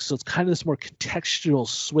Outlook, so it's kind of this more contextual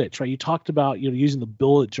switch, right? You talked about using the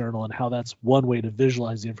bullet journal and how that's one way to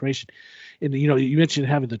visualize the information. And you mentioned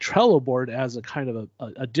having the Trello board as a kind of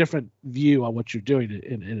a different view on what you're doing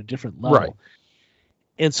in a different level. Right.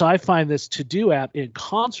 And so I find this To-Do app in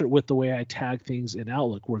concert with the way I tag things in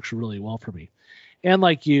Outlook works really well for me. And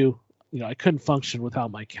like I couldn't function without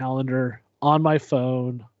my calendar on my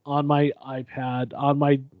phone, on my iPad, on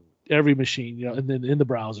my every machine, and then in the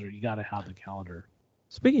browser, you got to have the calendar.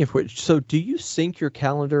 Speaking of which, so do you sync your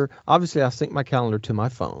calendar? Obviously, I sync my calendar to my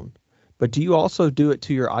phone, but do you also do it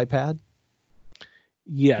to your iPad?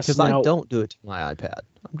 Yes. Because I don't do it to my iPad.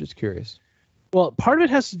 I'm just curious. Well, part of it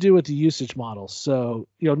has to do with the usage model. So,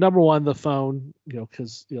 number one, the phone,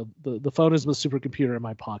 because the phone is the supercomputer in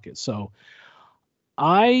my pocket. So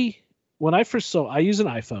I use an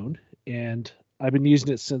iPhone, and I've been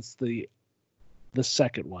using it since the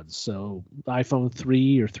second one. So iPhone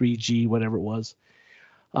 3 or 3G, whatever it was.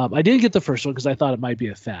 I didn't get the first one because I thought it might be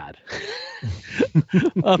a fad.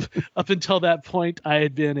 Up until that point, I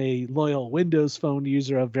had been a loyal Windows phone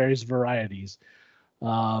user of various varieties.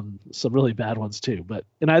 Some really bad ones too. But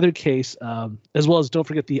in either case, as well as don't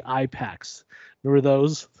forget the iPacs. Remember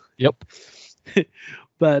those? Yep.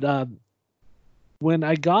 But when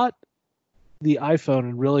I got the iPhone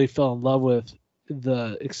and really fell in love with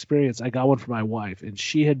the experience, I got one for my wife, and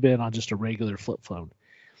she had been on just a regular flip phone.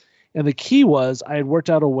 And the key was I had worked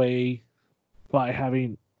out a way by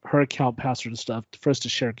having her account password and stuff for us to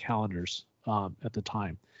share calendars at the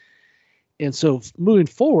time. And so moving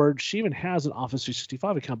forward, she even has an Office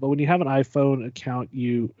 365 account. But when you have an iPhone account,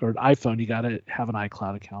 you got to have an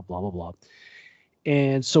iCloud account, blah, blah, blah.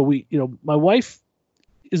 And so my wife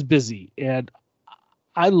is busy, and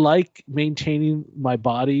I like maintaining my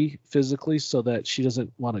body physically so that she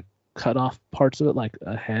doesn't want to cut off parts of it, like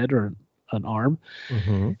a head or an arm.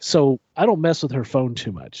 Mm-hmm. So I don't mess with her phone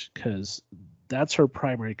too much because that's her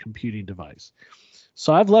primary computing device.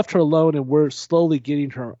 So I've left her alone, and we're slowly getting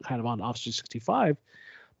her kind of on Office 365.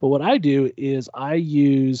 But what I do is I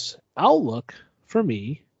use Outlook for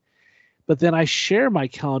me, but then I share my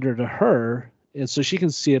calendar to her, and so she can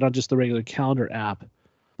see it on just the regular calendar app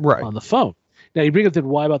on the phone. Now, you bring up the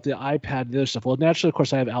why about the iPad and the other stuff. Well, naturally, of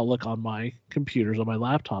course, I have Outlook on my computers, on my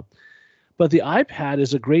laptop. But the iPad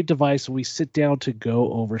is a great device when we sit down to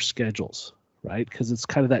go over schedules, right? Because it's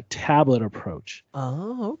kind of that tablet approach.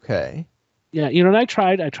 Oh, okay. Yeah, and I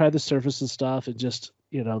tried the Surface and stuff, and just,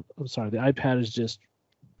 I'm sorry, the iPad is just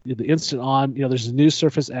the instant on. There's a new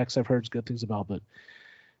Surface X I've heard good things about, but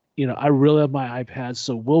I really love my iPad,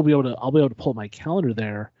 so I'll be able to pull my calendar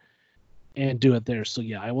there and do it there. So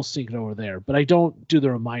yeah, I will sync it over there, but I don't do the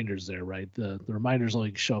reminders there, right? The reminders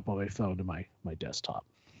only show up on my phone and my desktop.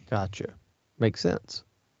 Gotcha. Makes sense.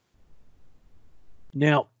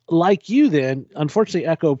 Now, like you then, unfortunately,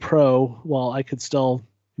 Echo Pro, while I could still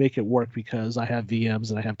make it work because I have VMs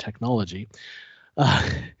and I have technology,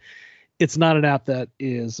 it's not an app that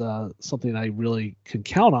is something I really can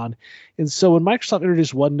count on. And so when Microsoft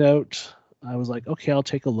introduced OneNote, I was like, okay, I'll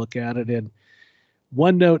take a look at it. And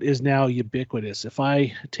OneNote is now ubiquitous. If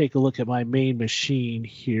I take a look at my main machine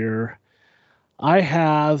here, I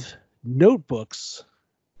have notebooks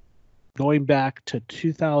going back to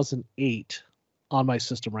 2008 on my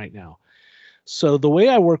system right now. So the way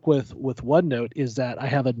I work with OneNote is that I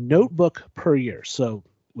have a notebook per year. So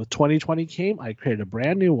with 2020 came, I created a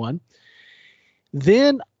brand new one.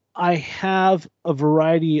 Then I have a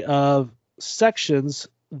variety of sections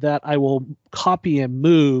that I will copy and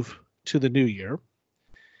move to the new year.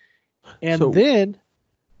 And then,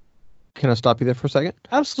 can I stop you there for a second?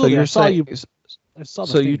 Absolutely.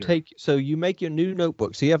 So you make your new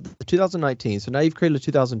notebook. So you have the 2019. So now you've created a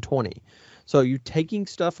 2020. So are you taking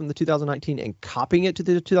stuff from the 2019 and copying it to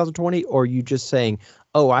the 2020, or are you just saying,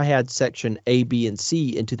 oh, I had section A, B, and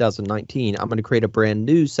C in 2019. I'm going to create a brand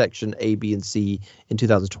new section A, B, and C in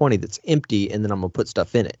 2020 that's empty, and then I'm going to put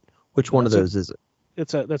stuff in it. Which one of those is it?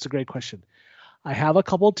 That's a great question. I have a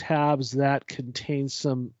couple tabs that contain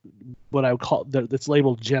some, what I would call, that's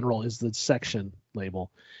labeled general is the section label,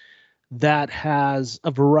 that has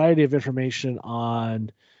a variety of information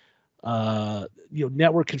on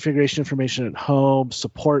network configuration information at home,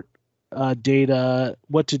 support data,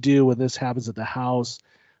 what to do when this happens at the house,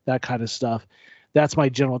 that kind of stuff. That's my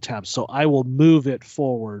general tab. So I will move it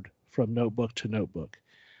forward from notebook to notebook.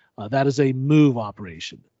 That is a move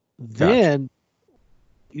operation. Gotcha.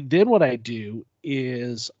 Then what I do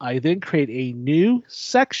is I then create a new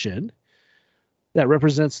section that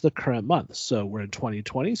represents the current month. So we're in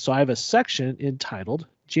 2020. So I have a section entitled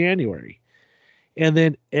January. And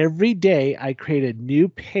then every day I create a new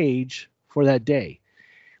page for that day.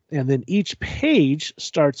 And then each page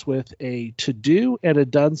starts with a to-do and a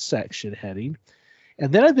done section heading.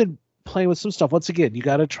 And then I've been playing with some stuff. Once again, you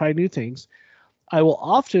got to try new things. I will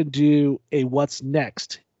often do a what's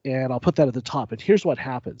next, and I'll put that at the top. And here's what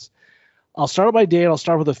happens. I'll start my day and I'll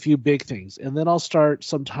start with a few big things. And then I'll start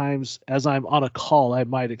sometimes as I'm on a call, I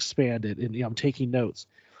might expand it and I'm taking notes.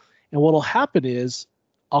 And what will happen is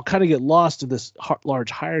I'll kind of get lost in this large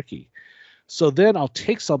hierarchy. So then I'll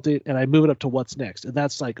take something and I move it up to what's next. And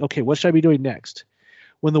that's like, okay, what should I be doing next?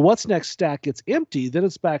 When the what's next stack gets empty, then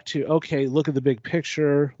it's back to, okay, look at the big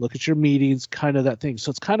picture, look at your meetings, kind of that thing. So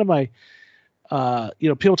it's kind of my,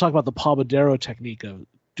 people talk about the Pomodoro technique of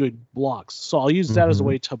doing blocks. So I'll use that as a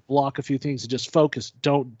way to block a few things and just focus.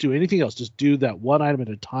 Don't do anything else. Just do that one item at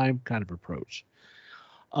a time kind of approach.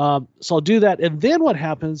 So I'll do that. And then what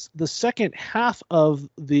happens, the second half of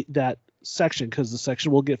that section, because the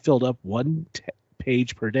section will get filled up one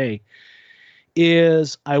page per day,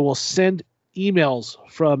 is I will send emails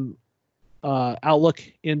from Outlook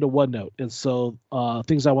into OneNote. And so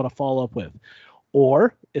things I want to follow up with.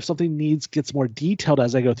 Or if something gets more detailed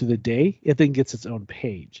as I go through the day, it then gets its own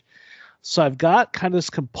page. So I've got kind of this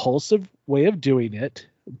compulsive way of doing it.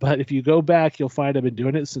 But if you go back, you'll find I've been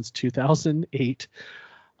doing it since 2008.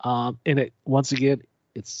 And it, once again,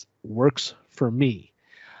 it works for me.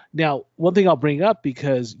 Now, one thing I'll bring up,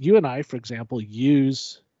 because you and I, for example,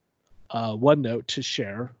 use OneNote to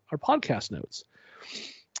share our podcast notes.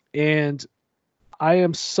 And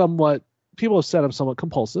people have said I'm somewhat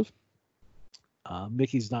compulsive.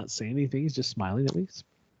 Mickey's not saying anything. He's just smiling at me.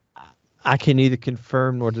 I can neither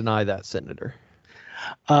confirm nor deny that, Senator.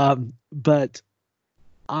 But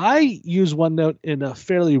I use OneNote in a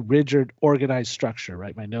fairly rigid, organized structure,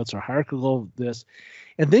 right? My notes are hierarchical, this.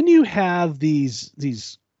 And then you have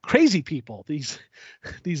these crazy people, these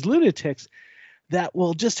lunatics that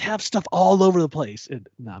will just have stuff all over the place. And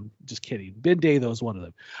no, I'm just kidding. Ben Day-Tho is one of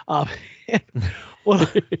them.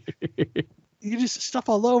 You just stuff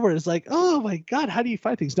all over. It's like, oh my God, how do you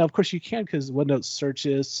find things? Now, of course, you can, because OneNote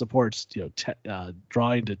searches, supports,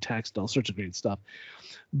 drawing to text, all sorts of great stuff.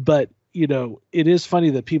 But it is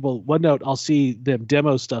funny that OneNote, I'll see them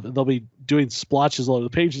demo stuff, and they'll be doing splotches all over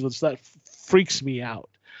the pages, which that freaks me out.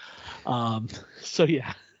 So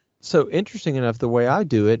yeah. So interesting enough, the way I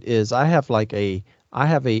do it is I have a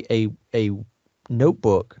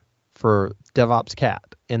notebook for DevOps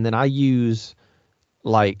Cat, and then I use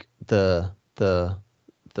like the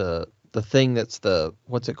thing that's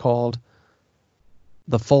what's it called?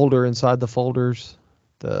 The folder inside the folders,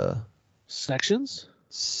 the sections,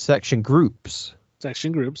 section groups.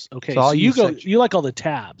 Okay. So you like all the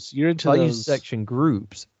tabs. You're into those. I use section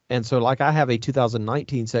groups. And so like I have a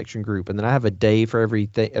 2019 section group, and then I have a day for every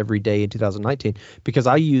day in 2019, because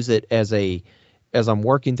I use it as I'm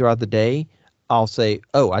working throughout the day, I'll say,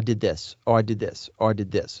 oh, I did this, or I did this, or I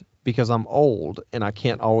did this, because I'm old and I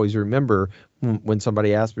can't always remember when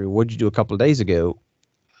somebody asks me, what did you do a couple of days ago?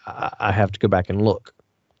 I have to go back and look.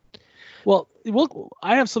 Well,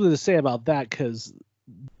 I have something to say about that, because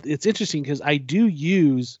it's interesting, because I do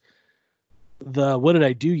use the what did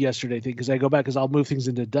I do yesterday thing, because I go back, because I'll move things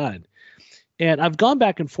into done. And I've gone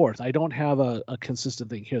back and forth. I don't have a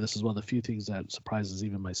consistent thing here. This is one of the few things that surprises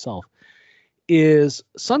even myself, is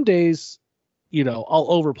some days I'll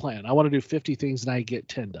overplan. I want to do 50 things and I get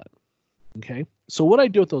 10 done. Okay. So what I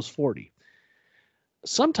do with those 40,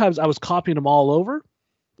 sometimes I was copying them all over,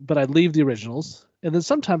 but I'd leave the originals. And then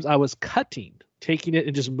sometimes I was taking it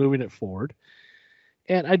and just moving it forward.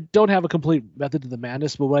 And I don't have a complete method to the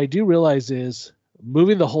madness, but what I do realize is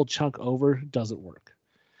moving the whole chunk over doesn't work.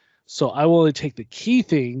 So I will only take the key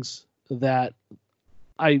things that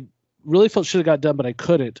I really felt should have got done, but I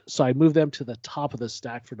couldn't. So I move them to the top of the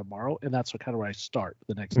stack for tomorrow, and that's kind of where I start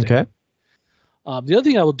the next day. Okay. The other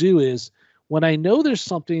thing I will do is when I know there's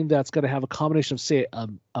something that's going to have a combination of, say,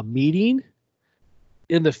 a meeting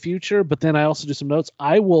in the future, but then I also do some notes,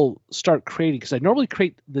 I will start creating, because I normally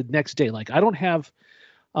create the next day. Like I don't have,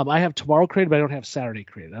 I have tomorrow created, but I don't have Saturday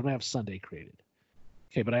created. I don't have Sunday created.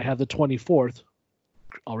 Okay, but I have the 24th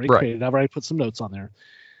already created. I've already put some notes on there.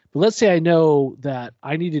 But let's say I know that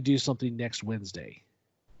I need to do something next Wednesday.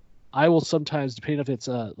 I will sometimes, depending if it's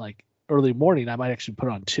like early morning, I might actually put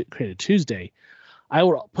it on create a Tuesday. I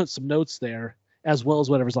will put some notes there as well as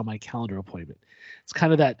whatever's on my calendar appointment. It's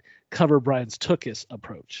kind of that cover Brian's Tookus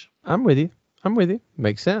approach. I'm with you.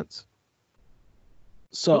 Makes sense.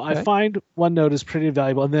 So I find OneNote is pretty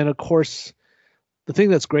valuable. And then, of course, the thing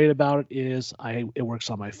that's great about it is it works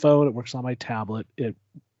on my phone. It works on my tablet. It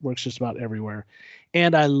works just about everywhere.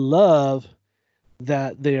 And I love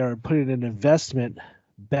that they are putting an investment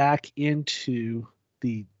back into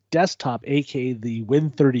the desktop, aka the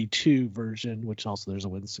Win32 version, which also there's a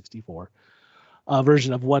Win64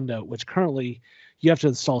 version of OneNote, which currently you have to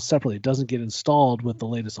install separately. It doesn't get installed with the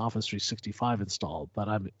latest Office 365 installed, but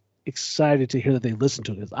I'm excited to hear that they listened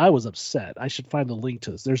to it, because I was upset. I should find the link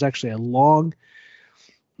to this. There's actually a long,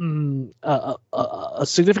 a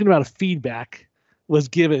significant amount of feedback was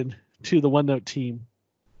given to the OneNote team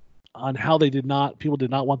on how people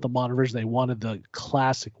did not want the modern version. They wanted the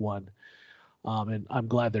classic one. And I'm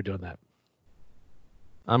glad they're doing that.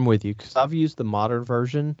 I'm with you, because I've used the modern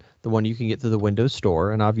version, the one you can get through the Windows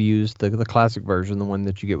Store, and I've used the classic version, the one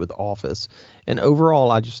that you get with Office. And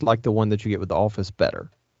overall, I just like the one that you get with the Office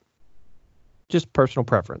better. Just personal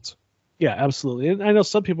preference. Yeah, absolutely. And I know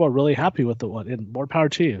some people are really happy with the one, and more power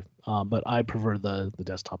to you. But I prefer the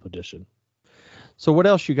desktop edition. So what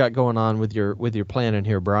else you got going on with your planning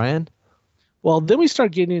here, Brian? Well, then we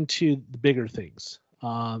start getting into the bigger things,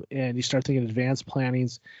 and you start thinking advanced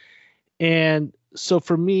plannings. And so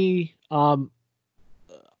for me, I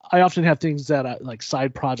often have things that I like,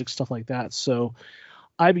 side projects, stuff like that. So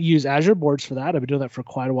I use Azure Boards for that. I've been doing that for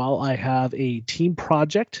quite a while. I have a team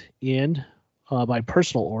project in my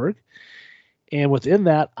personal org. And within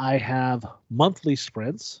that, I have monthly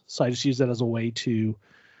sprints. So I just use that as a way to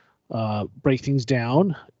break things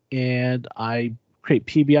down. And I create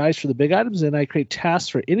PBIs for the big items, and I create tasks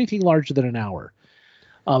for anything larger than an hour.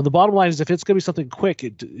 The bottom line is, if it's going to be something quick,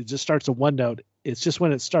 it just starts in OneNote. It's just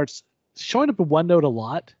when it starts showing up in OneNote a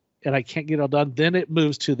lot and I can't get it all done, then it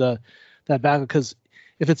moves to that backup. Because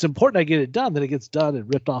if it's important I get it done, then it gets done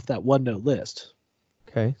and ripped off that OneNote list.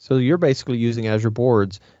 Okay, so you're basically using Azure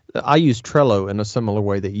Boards. I use Trello in a similar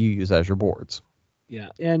way that you use Azure Boards. Yeah,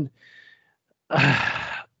 and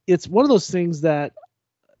it's one of those things that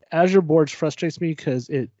Azure Boards frustrates me, because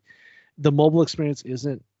the mobile experience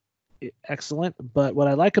isn't excellent. But what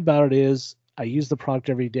I like about it is I use the product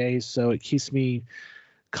every day, so it keeps me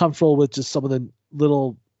comfortable with just some of the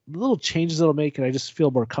little changes it'll make, and I just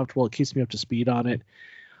feel more comfortable. It keeps me up to speed on it.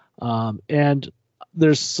 And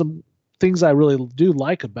there's some things I really do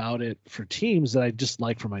like about it for teams that I just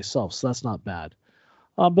like for myself, so that's not bad.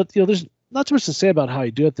 But there's not too much to say about how I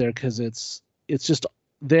do it there, because it's just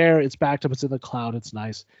there, it's backed up, it's in the cloud, it's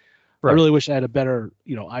nice. Right. I really wish I had a better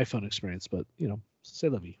iPhone experience, but c'est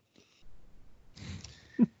la vie.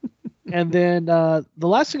 And then the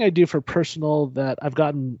last thing I do for personal that I've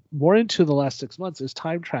gotten more into the last 6 months is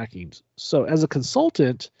time tracking. So as a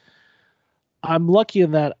consultant, I'm lucky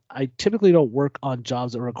in that I typically don't work on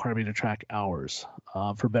jobs that require me to track hours,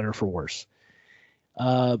 for better or for worse.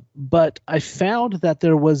 But I found that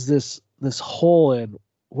there was this hole in,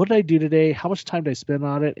 what did I do today? How much time did I spend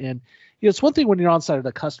on it? And it's one thing when you're on site at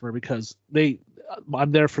a customer, because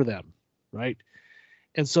I'm there for them, right?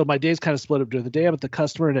 And so my days kind of split up. During the day I'm at the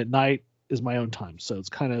customer, and at night is my own time. So it's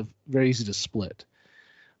kind of very easy to split.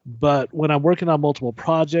 But when I'm working on multiple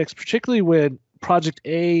projects, particularly when project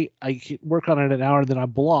A, I can work on it an hour and then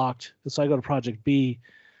I'm blocked, and so I go to project B,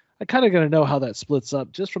 I kind of got to know how that splits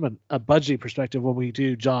up just from a budgeting perspective when we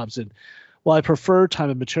do jobs. And while I prefer time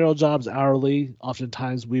and material jobs hourly,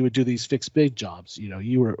 oftentimes we would do these fixed big jobs.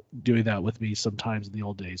 You were doing that with me sometimes in the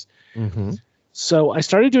old days. Mm-hmm. So I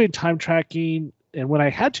started doing time tracking, and when I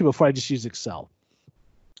had to before, I just used Excel.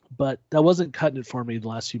 But that wasn't cutting it for me the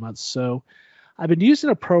last few months. So I've been using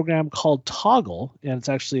a program called Toggle, and it's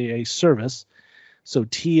actually a service. So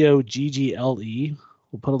Toggle.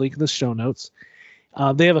 We'll put a link in the show notes.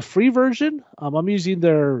 They have a free version. I'm using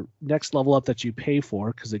their Next Level Up that you pay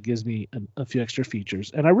for because it gives me a few extra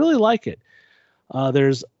features, and I really like it.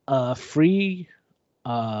 There's a free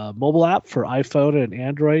mobile app for iPhone and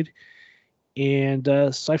Android, and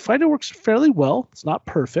so I find it works fairly well. It's not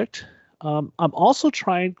perfect. I'm also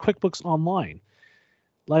trying QuickBooks Online.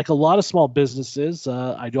 Like a lot of small businesses,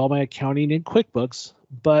 I do all my accounting in QuickBooks,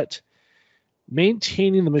 but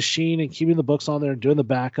maintaining the machine and keeping the books on there and doing the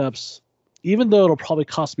backups, even though it'll probably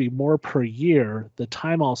cost me more per year, the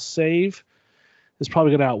time I'll save is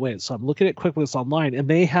probably going to outweigh it. So I'm looking at QuickBooks Online, and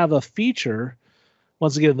they have a feature,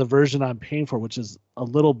 once again, the version I'm paying for, which is a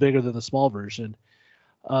little bigger than the small version,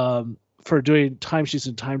 for doing timesheets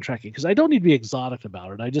and time tracking, because I don't need to be exotic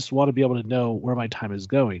about it. I just want to be able to know where my time is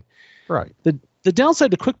going. Right. The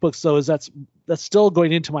downside to QuickBooks, though, is that's still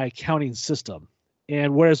going into my accounting system.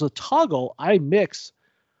 And whereas with Toggle, I mix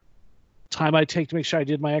time I take to make sure I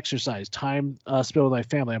did my exercise, time spent with my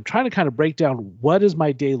family. I'm trying to kind of break down what does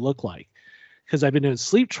my day look like, because I've been doing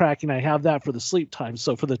sleep tracking. I have that for the sleep time.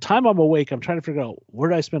 So for the time I'm awake, I'm trying to figure out where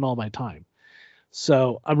do I spend all my time.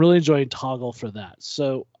 So I'm really enjoying Toggle for that.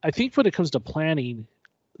 So I think when it comes to planning,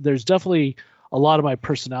 there's definitely a lot of my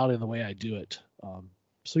personality in the way I do it.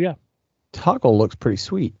 So yeah. Toggle looks pretty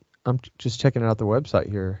sweet. I'm just checking out the website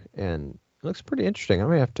here, and it looks pretty interesting. I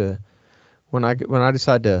may have to, when I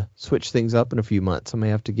decide to switch things up in a few months, I may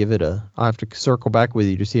have to give it I'll have to circle back with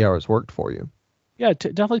you to see how it's worked for you. Yeah,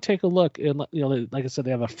 definitely take a look. And like I said,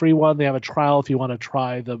 they have a free one. They have a trial if you want to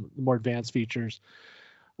try the more advanced features.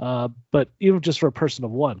 But even just for a person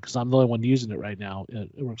of one, because I'm the only one using it right now,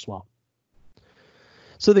 it works well.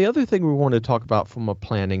 So the other thing we want to talk about from a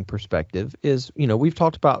planning perspective is, we've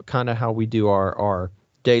talked about kind of how we do our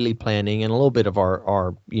daily planning and a little bit of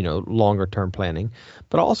our longer term planning,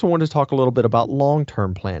 but I also want to talk a little bit about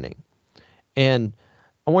long-term planning. And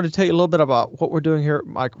I want to tell you a little bit about what we're doing here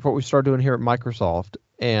at what we started doing here at Microsoft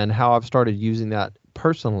and how I've started using that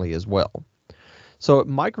personally as well. So at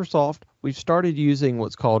Microsoft, we've started using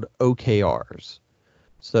what's called OKRs.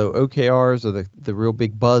 So OKRs are the real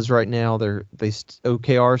big buzz right now.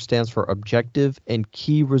 OKR stands for Objective and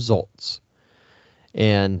Key Results.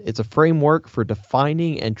 And it's a framework for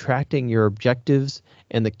defining and tracking your objectives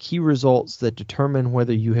and the key results that determine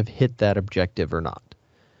whether you have hit that objective or not.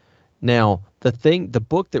 Now, the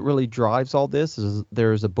book that really drives all this is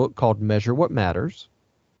there's a book called Measure What Matters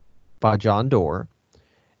by John Doerr.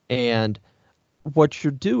 And what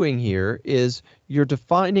you're doing here is you're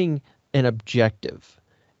defining an objective.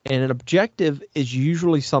 And an objective is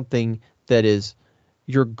usually something that is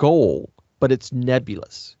your goal, but it's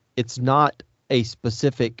nebulous. It's not a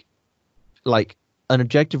specific, like an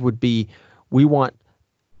objective would be, we want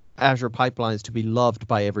Azure pipelines to be loved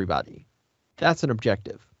by everybody. That's an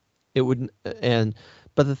objective. But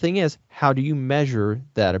the thing is, how do you measure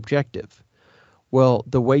that objective? Well,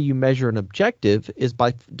 the way you measure an objective is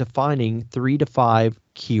by defining 3 to 5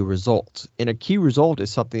 key results. And a key result is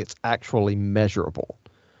something that's actually measurable,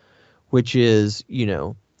 which is,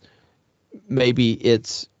 maybe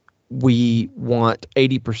it's we want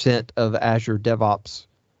 80% of Azure DevOps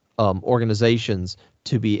organizations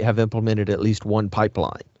to have implemented at least one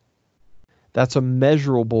pipeline. That's a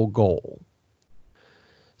measurable goal.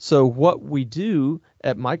 So what we do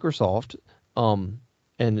at Microsoft, and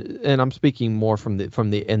I'm speaking more from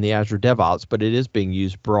the Azure DevOps, but it is being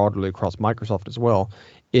used broadly across Microsoft as well,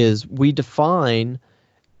 is we define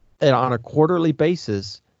on a quarterly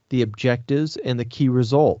basis the objectives and the key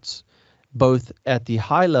results, both at the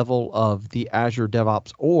high level of the Azure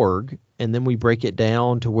DevOps org, and then we break it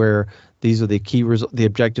down to where these are the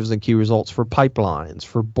objectives and key results for pipelines,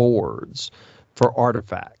 for boards, for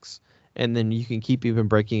artifacts, and then you can keep even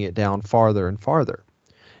breaking it down farther and farther.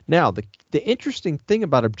 Now, the interesting thing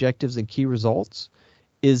about objectives and key results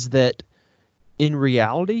is that in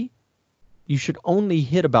reality, you should only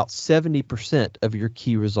hit about 70% of your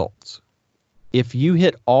key results. If you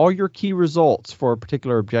hit all your key results for a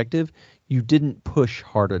particular objective, you didn't push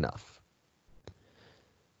hard enough.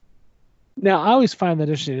 Now, I always find that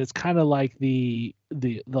interesting. It's kind of like the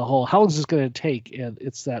whole, how long is this going to take? And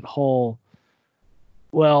it's that whole,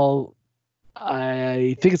 well,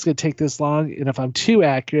 I think it's going to take this long. And if I'm too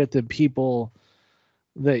accurate, then people,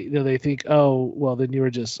 they think, oh, well, then you were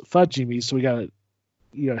just fudging me. So we got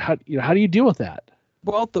to, how do you deal with that?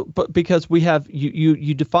 Well, but because we have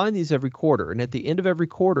you define these every quarter, and at the end of every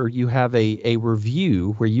quarter, you have a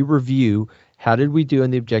review where you review how did we do in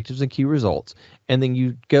the objectives and key results, and then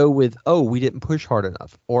you go with, oh, we didn't push hard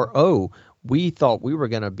enough, or oh, we thought we were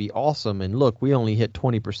going to be awesome. And look, we only hit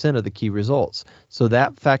 20% of the key results. So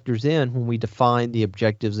that factors in when we define the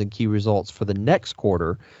objectives and key results for the next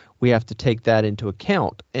quarter. We have to take that into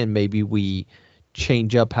account, and maybe we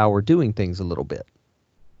change up how we're doing things a little bit.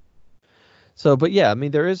 So, but yeah, I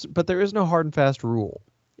mean, there is no hard and fast rule.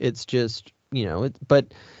 It's just,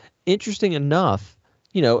 but interesting enough,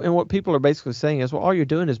 and what people are basically saying is, well, all you're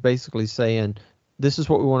doing is basically saying, this is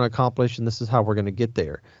what we want to accomplish and this is how we're going to get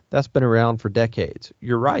there. That's been around for decades.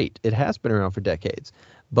 You're right. It has been around for decades.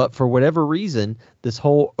 But for whatever reason, this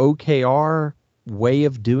whole OKR way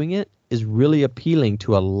of doing it is really appealing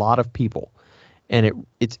to a lot of people. And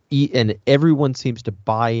and everyone seems to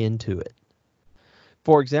buy into it.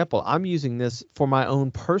 For example, I'm using this for my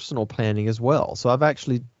own personal planning as well. So I've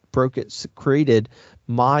actually created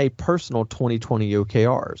my personal 2020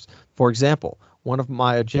 OKRs. For example, one of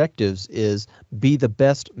my objectives is be the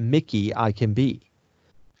best Mickey I can be.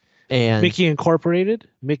 And Mickey Incorporated,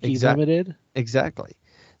 Mickey Limited. Exactly.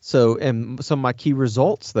 So, and some of my key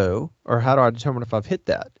results, though, or how do I determine if I've hit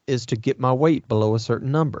that, is to get my weight below a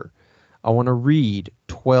certain number. I want to read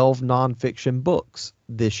 12 nonfiction books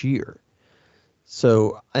this year.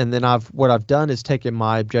 So, and then what I've done is taken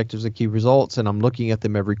my objectives and key results, and I'm looking at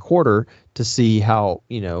them every quarter to see how,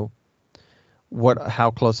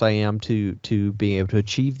 how close I am to being able to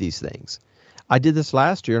achieve these things. I did this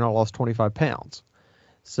last year and I lost 25 pounds.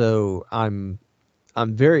 So I'm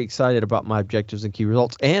very excited about my objectives and key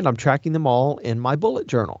results, and I'm tracking them all in my bullet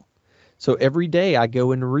journal. So every day I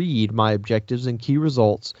go and read my objectives and key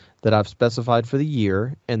results that I've specified for the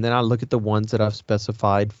year, and then I look at the ones that I've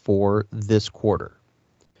specified for this quarter.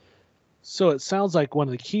 So it sounds like one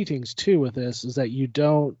of the key things too with this is that you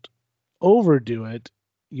don't overdo it.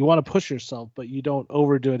 You want to push yourself, but you don't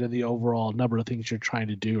overdo it in the overall number of things you're trying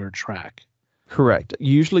to do or track. Correct.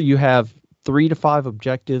 Usually you have 3 to 5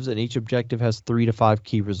 objectives, and each objective has 3 to 5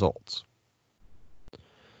 key results.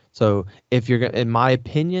 So if you're, in my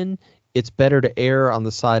opinion, it's better to err on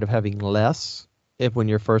the side of having less when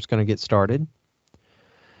you're first going to get started.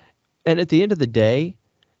 And at the end of the day,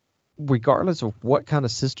 regardless of what kind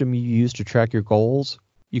of system you use to track your goals,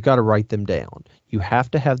 you got to write them down. You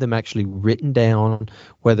have to have them actually written down,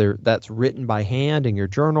 whether that's written by hand in your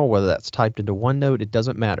journal, whether that's typed into OneNote, it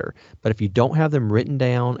doesn't matter. But if you don't have them written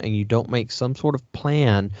down and you don't make some sort of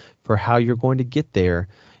plan for how you're going to get there,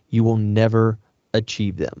 you will never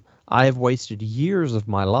achieve them. I have wasted years of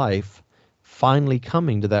my life finally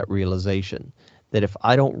coming to that realization that if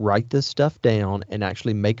I don't write this stuff down and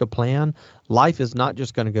actually make a plan, life is not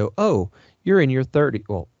just going to go, oh, you're in your 30s.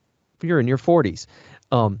 Well, you're in your 40s.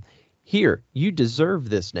 Here, you deserve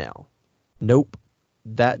this now. Nope,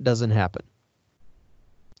 that doesn't happen.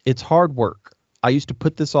 It's hard work. I used to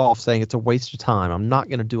put this off saying it's a waste of time. I'm not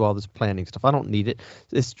going to do all this planning stuff. I don't need it.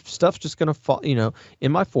 This stuff's just going to fall,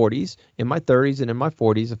 in my 40s, in my 30s, and in my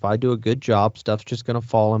 40s, if I do a good job, stuff's just going to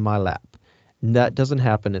fall in my lap. And that doesn't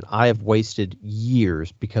happen, and I have wasted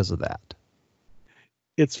years because of that.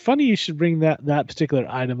 It's funny you should bring that particular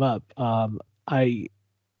item up. I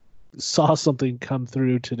saw something come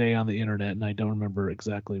through today on the internet, and I don't remember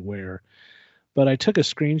exactly where, but I took a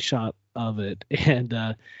screenshot of it,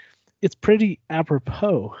 and it's pretty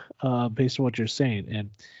apropos based on what you're saying.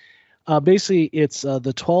 And basically, it's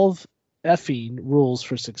the 12 effing rules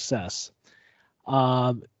for success.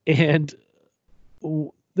 And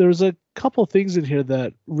there's a couple things in here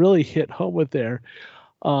that really hit home with there.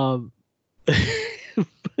 But,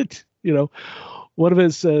 one of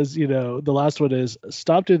it says, the last one is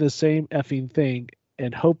stop doing the same effing thing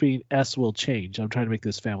and hoping S will change. I'm trying to make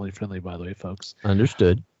this family friendly, by the way, folks.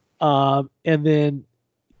 Understood. And then,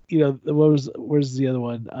 where's the other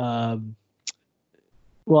one? I'll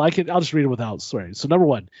just read it without swearing. So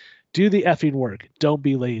 1, do the effing work. Don't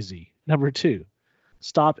be lazy. 2,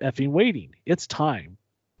 stop effing waiting. It's time.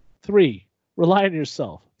 3, rely on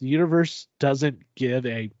yourself. The universe doesn't give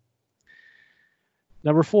a.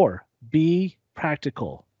 4, be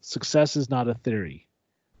practical. Success is not a theory.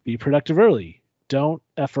 Be productive early. Don't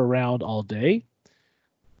F around all day.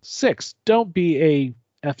 6, don't be a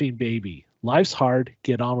effing baby. Life's hard.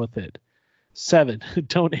 Get on with it. 7,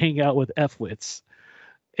 don't hang out with F-wits.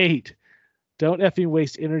 8, don't effing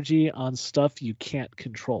waste energy on stuff you can't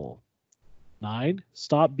control. 9,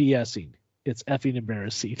 stop BSing. It's effing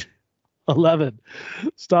embarrassing. 11,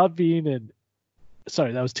 stop being an.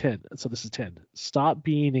 Sorry, that was 10. So this is 10. Stop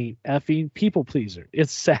being a effing people pleaser.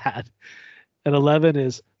 It's sad. And 11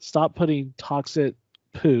 is stop putting toxic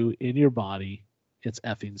poo in your body. It's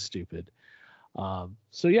effing stupid.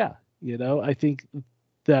 So yeah, I think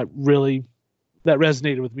that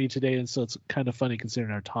resonated with me today, and so it's kind of funny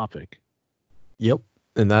considering our topic. Yep.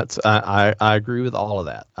 And that's I agree with all of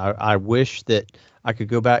that. I wish that I could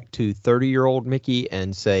go back to 30-year-old Mickey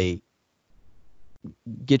and say,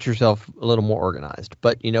 get yourself a little more organized.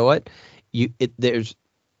 But you know what? There's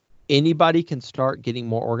anybody can start getting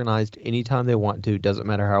more organized anytime they want to. Doesn't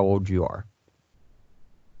matter how old you are.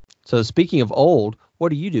 So speaking of old, what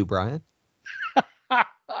do you do, Brian?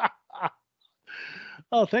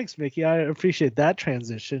 Oh, thanks, Mickey. I appreciate that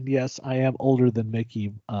transition. Yes, I am older than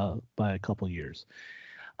Mickey by a couple years.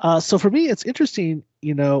 So for me, it's interesting.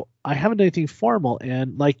 I haven't done anything formal,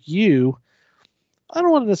 and like you, I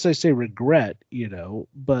don't want to necessarily say regret,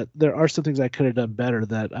 but there are some things I could have done better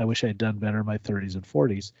that I wish I had done better in my 30s and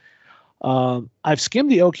 40s. I've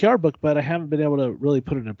skimmed the OKR book, but I haven't been able to really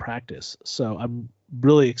put it in practice. So I'm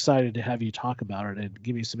really excited to have you talk about it and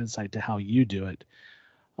give me some insight to how you do it.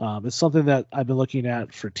 It's something that I've been looking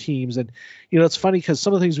at for teams. And, it's funny because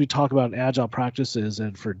some of the things we talk about in agile practices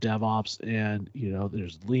and for DevOps and,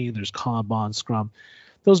 there's Lean, there's Kanban, Scrum,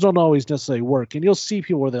 those don't always necessarily work. And you'll see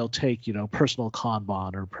people where they'll take, personal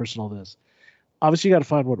Kanban or personal this. Obviously, you got to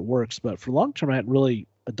find what works. But for long term, I hadn't really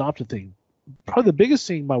adopted things. Probably the biggest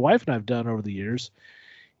thing my wife and I have done over the years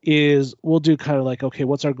is we'll do kind of like, okay,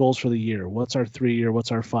 what's our goals for the year? What's our 3-year?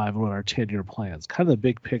 What's our 5? What are our 10-year plans? Kind of the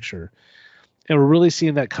big picture. And we're really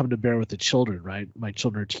seeing that come to bear with the children, right? My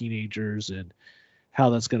children are teenagers and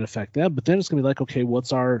how that's going to affect them. But then it's going to be like, okay,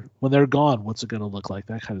 when they're gone, what's it going to look like?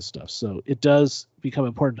 That kind of stuff. So it does become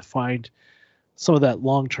important to find some of that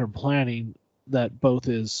long-term planning that both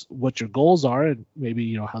is what your goals are and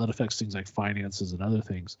maybe, how that affects things like finances and other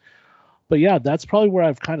things. But yeah, that's probably where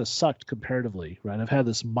I've kind of sucked comparatively, right? I've had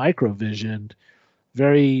this micro vision,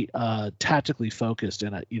 very tactically focused.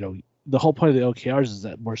 And, the whole point of the OKRs is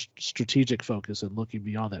that more strategic focus and looking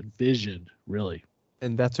beyond that vision, really.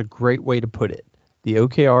 And that's a great way to put it. The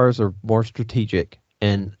OKRs are more strategic,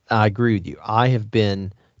 and I agree with you. I have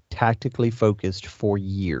been tactically focused for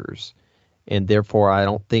years, and therefore I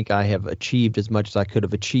don't think I have achieved as much as I could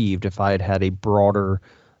have achieved if I had had a broader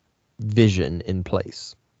vision in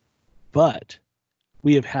place. But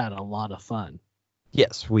we have had a lot of fun.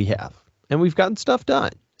 Yes, we have. And we've gotten stuff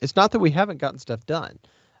done. It's not that we haven't gotten stuff done.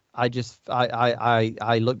 I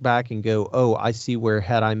look back and go, oh, I see where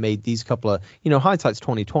had I made these couple of, hindsight's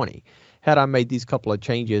 2020. Had I made these couple of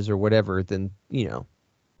changes or whatever, then,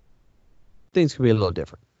 things could be a little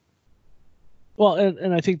different. Well,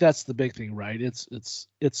 and I think that's the big thing, right?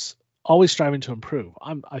 It's always striving to improve.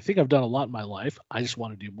 I think I've done a lot in my life. I just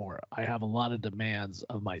want to do more. I have a lot of demands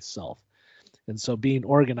of myself. And so being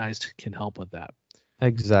organized can help with that.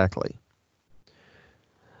 Exactly.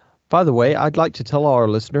 By the way, I'd like to tell all our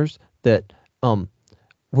listeners that when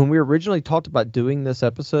we originally talked about doing this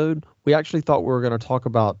episode, we actually thought we were going to talk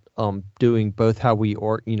about doing both how we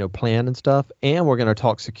plan and stuff, and we're going to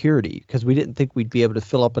talk security because we didn't think we'd be able to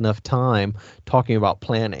fill up enough time talking about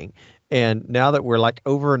planning. And now that we're like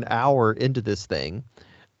over an hour into this thing,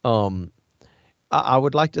 I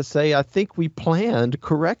would like to say I think we planned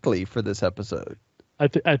correctly for this episode.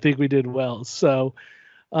 I think we did well. So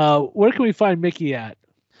where can we find Mickey at?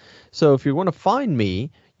 So if you want to find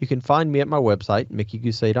me, you can find me at my website,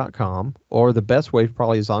 mickeygousset.com, or the best way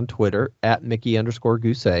probably is on Twitter, at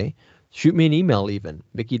Mickey_Gousset. Shoot me an email even,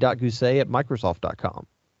 mickey.gousset@microsoft.com.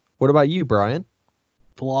 What about you, Brian?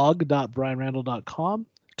 Blog.brianrandall.com.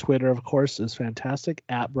 Twitter, of course, is fantastic,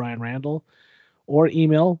 at Brian Randall, or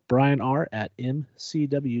email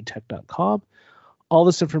brianr@mcwtech.com. All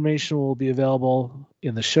this information will be available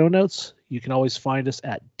in the show notes. You can always find us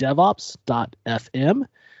at devops.fm.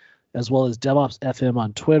 as well as DevOps FM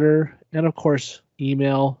on Twitter, and of course,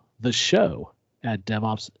 email the show at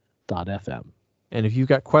devops.fm. And if you've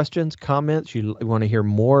got questions, comments, you want to hear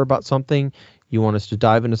more about something, you want us to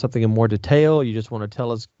dive into something in more detail, you just want to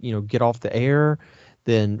tell us, get off the air,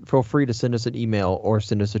 then feel free to send us an email or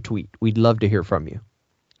send us a tweet. We'd love to hear from you.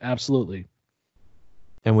 Absolutely.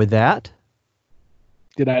 And with that,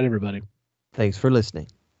 good night, everybody. Thanks for listening.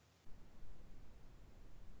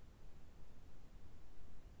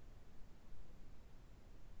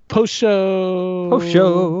 Post show.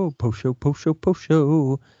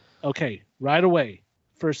 Okay, right away.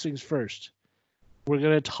 First things first. We're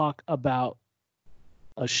going to talk about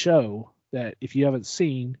a show that if you haven't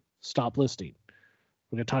seen, stop listening.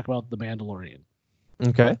 We're going to talk about The Mandalorian.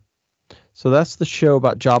 Okay. So that's the show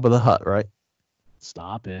about Jabba the Hutt, right?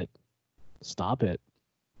 Stop it.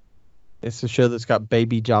 It's the show that's got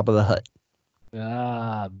baby Jabba the Hutt.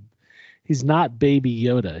 He's not Baby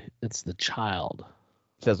Yoda. It's the child.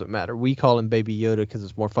 Doesn't matter. We call him Baby Yoda because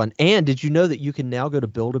it's more fun. And did you know that you can now go to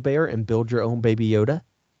Build-A-Bear and build your own Baby Yoda?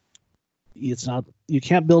 It's not. You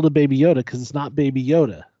can't build a Baby Yoda because it's not Baby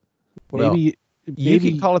Yoda. Well, You can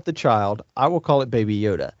Baby, call it the child. I will call it Baby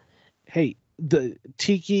Yoda. hey, the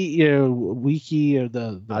Tiki, Wiki, or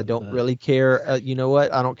I don't really care. You know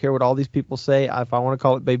what? I don't care what all these people say. If I want to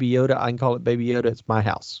call it Baby Yoda, I can call it Baby Yoda. It's my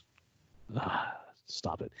house.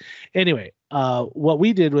 Stop it. Anyway, what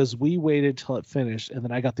we did was we waited till it finished, and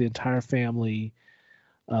then I got the entire family.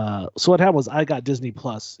 So what happened was I got Disney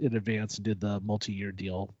Plus in advance and did the multi-year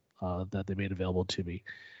deal that they made available to me.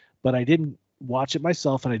 But I didn't watch it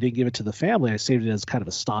myself, and I didn't give it to the family. I saved it as kind of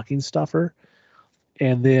a stocking stuffer.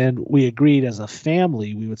 And then we agreed as a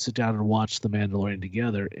family we would sit down and watch The Mandalorian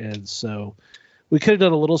together. And so we could have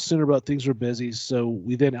done a little sooner, but things were busy. So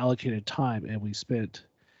we then allocated time, and we spent.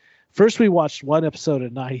 First, we watched one episode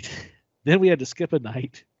at night. Then we had to skip a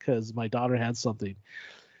night because my daughter had something.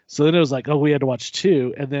 So then it was like, oh, we had to watch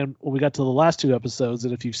two. And then when we got to the last two episodes,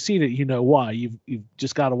 and if you've seen it, you know why. You've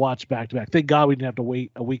just got to watch back to back. Thank God we didn't have to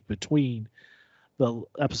wait a week between the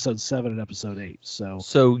episode 7 and episode 8.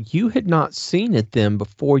 So you had not seen it then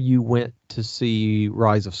before you went to see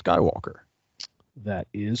Rise of Skywalker. That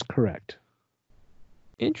is correct.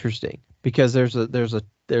 Interesting, because there's a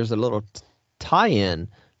little tie-in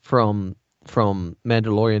from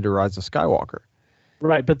Mandalorian to Rise of Skywalker.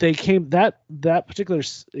 Right, but they came that particular.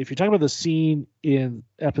 If you're talking about the scene in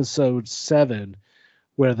episode 7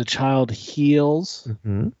 where the child heals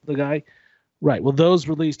the guy, right? Well, those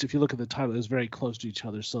released. If you look at the title, it was very close to each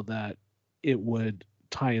other, so that it would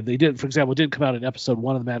tie in. They didn't, for example, it didn't come out in episode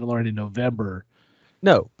 1 of The Mandalorian in November.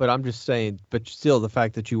 No, but I'm just saying. But still, the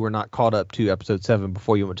fact that you were not caught up to episode 7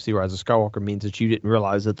 before you went to see Rise of Skywalker means that you didn't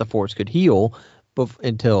realize that the Force could heal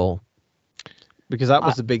until. Because that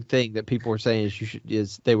was the big thing that people were saying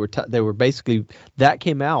they were basically that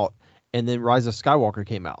came out and then Rise of Skywalker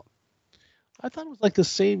came out. I thought it was like the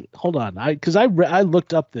same. Hold on, I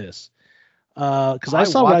looked up this because I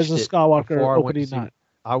saw Rise of Skywalker opening night.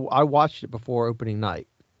 I watched it before opening night.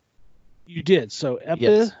 You did. So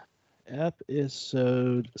yes.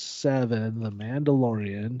 Episode 7, The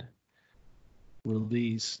Mandalorian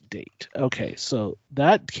release date. Okay, so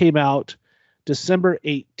that came out December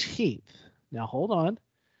 18th. Now, hold on.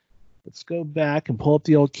 Let's go back and pull up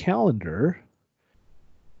the old calendar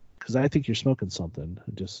because I think you're smoking something.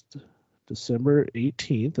 Just December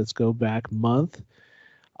 18th. Let's go back month.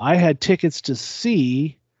 I had tickets to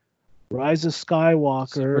see Rise of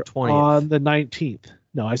Skywalker on the 19th.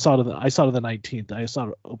 No, I saw it on the 19th. I saw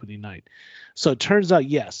it opening night. So it turns out,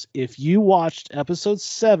 yes, if you watched episode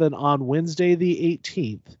 7 on Wednesday the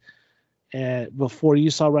 18th and before you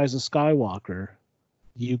saw Rise of Skywalker,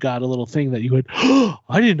 you got a little thing that you would, oh,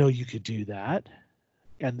 I didn't know you could do that.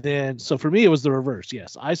 And then, so for me, it was the reverse.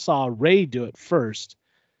 Yes, I saw Rey do it first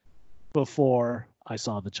before I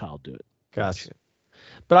saw the child do it. Gotcha.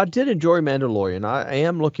 But I did enjoy Mandalorian. I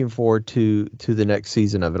am looking forward to the next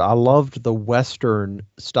season of it. I loved the Western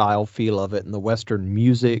style feel of it and the Western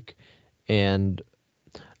music. And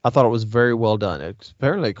I thought it was very well done.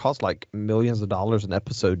 Apparently it cost like millions of dollars an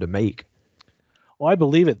episode to make. Well, I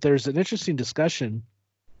believe it. There's an interesting discussion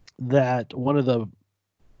that one of the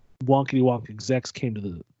Wonkety Wonk execs came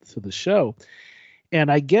to the show,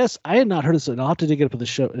 and I guess I had not heard this, and I'll have to dig it up in the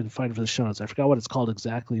show and find it for the show notes. I forgot what it's called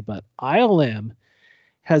exactly, but ILM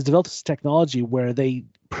has developed this technology where they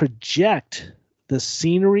project the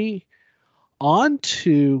scenery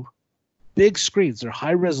onto big screens. They're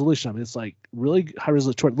high resolution. I mean, it's like really high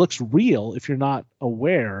resolution. It looks real if you're not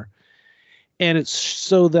aware. And it's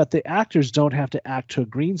so that the actors don't have to act to a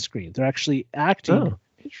green screen. They're actually acting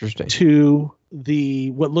to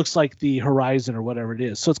what looks like the horizon or whatever it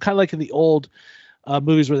is. So it's kind of like in the old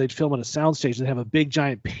movies where they'd film on a soundstage and have a big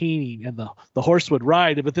giant painting and the horse would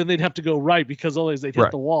ride, but then they'd have to go right because otherwise they'd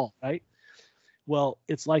hit the wall, right? Well,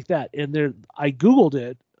 it's like that. And I Googled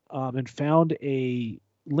it and found a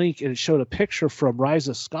link, and it showed a picture from Rise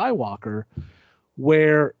of Skywalker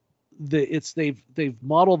where they've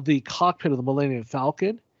modeled the cockpit of the Millennium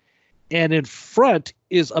Falcon, and in front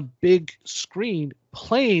is a big screen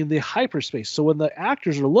playing the hyperspace. So when the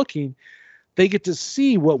actors are looking, they get to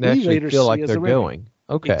see what we later feel see like as they're a going.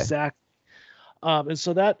 Okay, exactly. And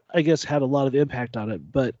so that, I guess, had a lot of impact on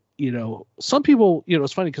it. But some people,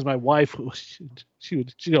 it's funny because my wife, she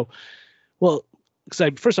would go, well,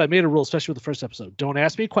 because I made a rule, especially with the first episode, don't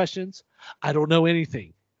ask me questions. I don't know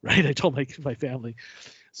anything, right? I told my family.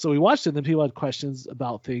 So we watched it, and then people had questions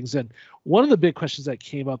about things. And one of the big questions that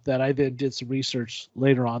came up that I then did some research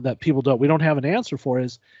later on that we don't have an answer for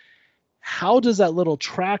is, how does that little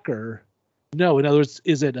tracker know? In other words,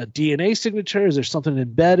 is it a DNA signature? Is there something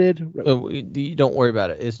embedded? You don't worry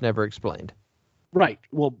about it. It's never explained. Right.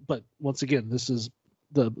 Well, but once again, this is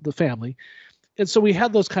the family. And so we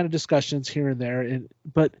had those kind of discussions here and there.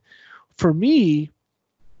 But for me,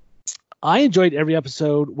 I enjoyed every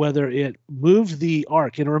episode, whether it moved the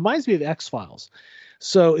arc, and it reminds me of X-Files.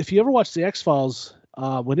 So if you ever watched the X-Files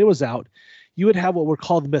when it was out, you would have what were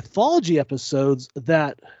called mythology episodes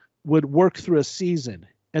that would work through a season.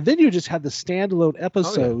 And then you just had the standalone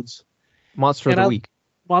episodes. Monster of the Week.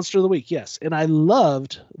 Monster of the Week, yes. And I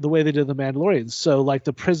loved the way they did The Mandalorian. So like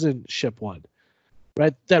the prison ship one,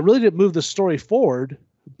 right? That really didn't move the story forward,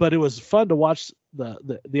 but it was fun to watch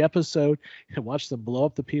the episode and watch them blow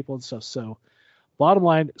up the people and stuff. So bottom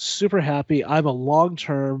line, super happy. I'm a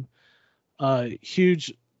long-term,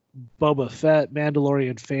 huge Boba Fett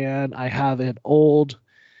Mandalorian fan. I have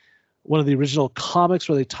one of the original comics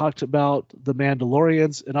where they talked about the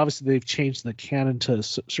Mandalorians, and obviously they've changed the canon to a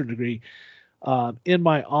certain degree. In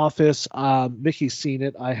my office, Mickey's seen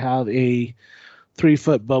it. I have a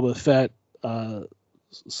 3-foot Boba Fett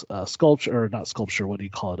sculpture, or not sculpture. What do you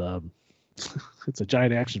call it? It's a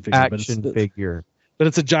giant action figure. But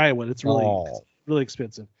it's a giant one. It's really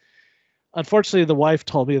expensive. Unfortunately, the wife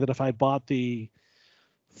told me that if I bought the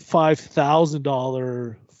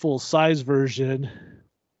 $5,000 full size version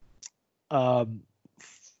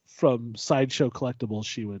from Sideshow Collectibles,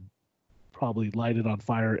 she would probably light it on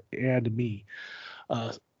fire, and me.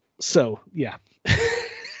 So yeah.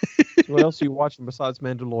 What else are you watching besides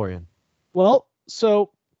Mandalorian? Well, so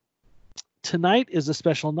tonight is a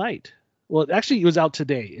special night. Well, actually, it was out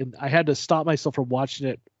today, and I had to stop myself from watching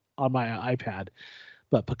it on my iPad.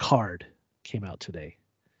 But Picard came out today.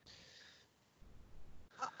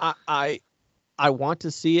 I want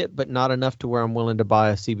to see it, but not enough to where I'm willing to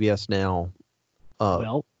buy a CBS Now.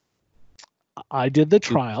 Well, I did the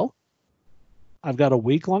trial. I've got a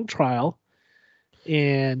week-long trial, but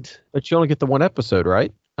you only get the one episode,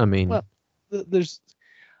 right? I mean, well,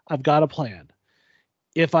 I've got a plan.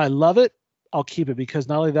 If I love it, I'll keep it, because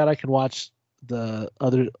not only that, I can watch the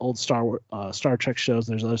other old Star Trek shows.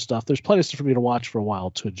 And there's other stuff. There's plenty of stuff for me to watch for a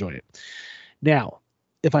while to enjoy it. Now,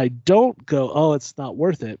 if I don't go, oh, it's not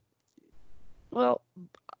worth it. Well,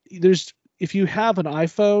 if you have an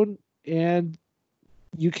iPhone, and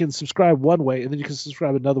you can subscribe one way, and then you can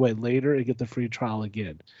subscribe another way later and get the free trial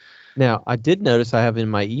again. Now, I did notice I have in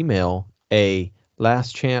my email a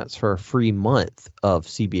last chance for a free month of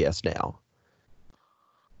CBS Now.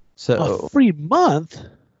 So a free month?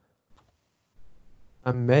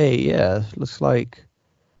 I may, yeah. Looks like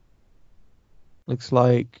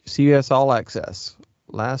CBS All Access.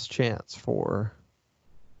 Last chance for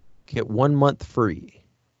get 1 month free.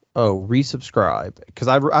 Oh, resubscribe. Because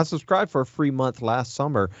I subscribed for a free month last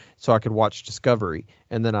summer so I could watch Discovery.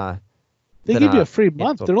 And then They give you a free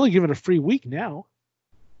month. They're only giving a free week now.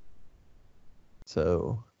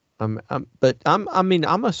 So I'm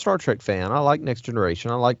a Star Trek fan. I like Next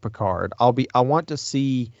Generation. I like Picard. I'm going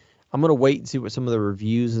to wait and see what some of the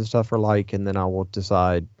reviews and stuff are like, and then I will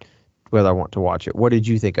decide whether I want to watch it. What did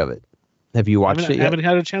you think of it? Have you watched it yet? I haven't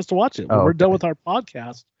had a chance to watch it. When we're done with our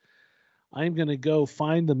podcast, I'm going to go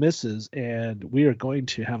find the missus, and we are going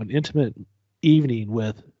to have an intimate evening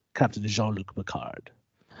with Captain Jean-Luc Picard.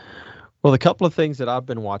 Well, the couple of things that I've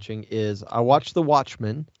been watching is I watched The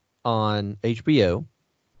Watchmen on HBO,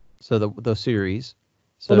 so the series.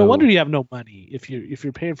 So well, no wonder you have no money. If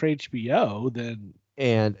you're paying for HBO, then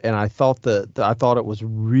and I thought I thought it was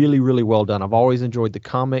really, really well done. I've always enjoyed the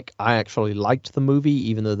comic. I actually liked the movie,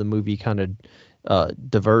 even though the movie kind of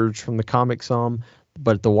diverged from the comic some.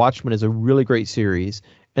 But The Watchmen is a really great series.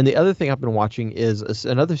 And the other thing I've been watching is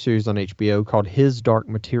another series on HBO called His Dark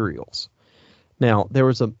Materials. Now, there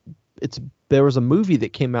was a movie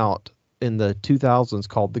that came out in the 2000s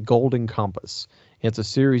called The Golden Compass. It's a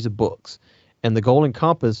series of books. And The Golden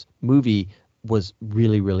Compass movie was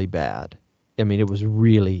really, really bad. I mean, it was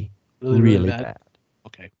really, really bad.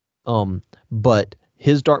 Okay. But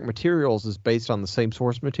His Dark Materials is based on the same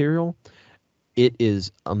source material. It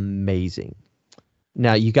is amazing.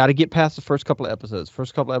 Now, you got to get past the first couple of episodes.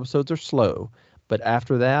 First couple of episodes are slow, but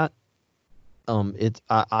after that,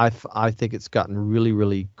 I think it's gotten really,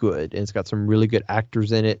 really good, and it's got some really good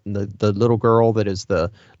actors in it. And the little girl that is the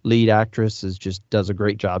lead actress does a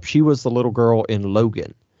great job. She was the little girl in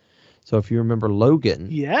Logan. So if you remember Logan,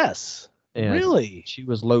 yes, really, she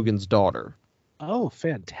was Logan's daughter. Oh,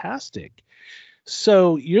 fantastic!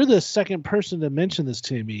 So you're the second person to mention this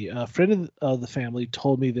to me. A friend of the family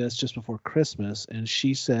told me this just before Christmas, and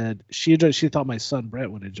she said she thought my son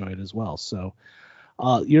Brett would enjoy it as well. So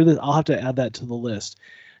I'll have to add that to the list.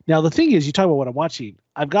 Now the thing is, you talk about what I'm watching.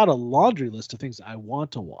 I've got a laundry list of things I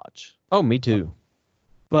want to watch. Oh, me too.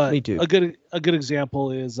 But me too. A good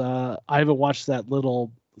example is I haven't watched that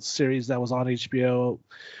little series that was on HBO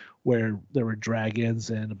where there were dragons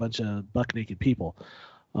and a bunch of buck naked people.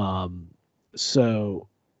 So,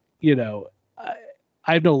 you know,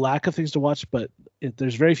 I have no lack of things to watch, but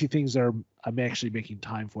there's very few things that I'm actually making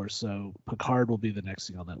time for. So Picard will be the next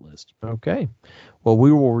thing on that list. Okay. Well,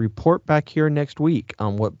 we will report back here next week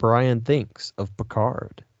on what Brian thinks of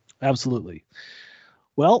Picard. Absolutely.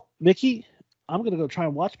 Well, Mickey, I'm going to go try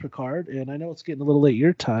and watch Picard, and I know it's getting a little late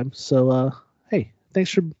your time. So, hey,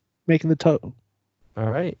 thanks for making the total. All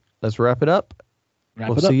right. Let's wrap it up.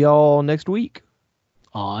 We'll see y'all next week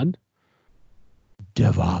on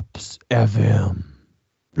DevOps FM.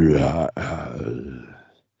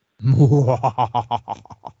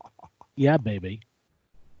 Yeah, baby.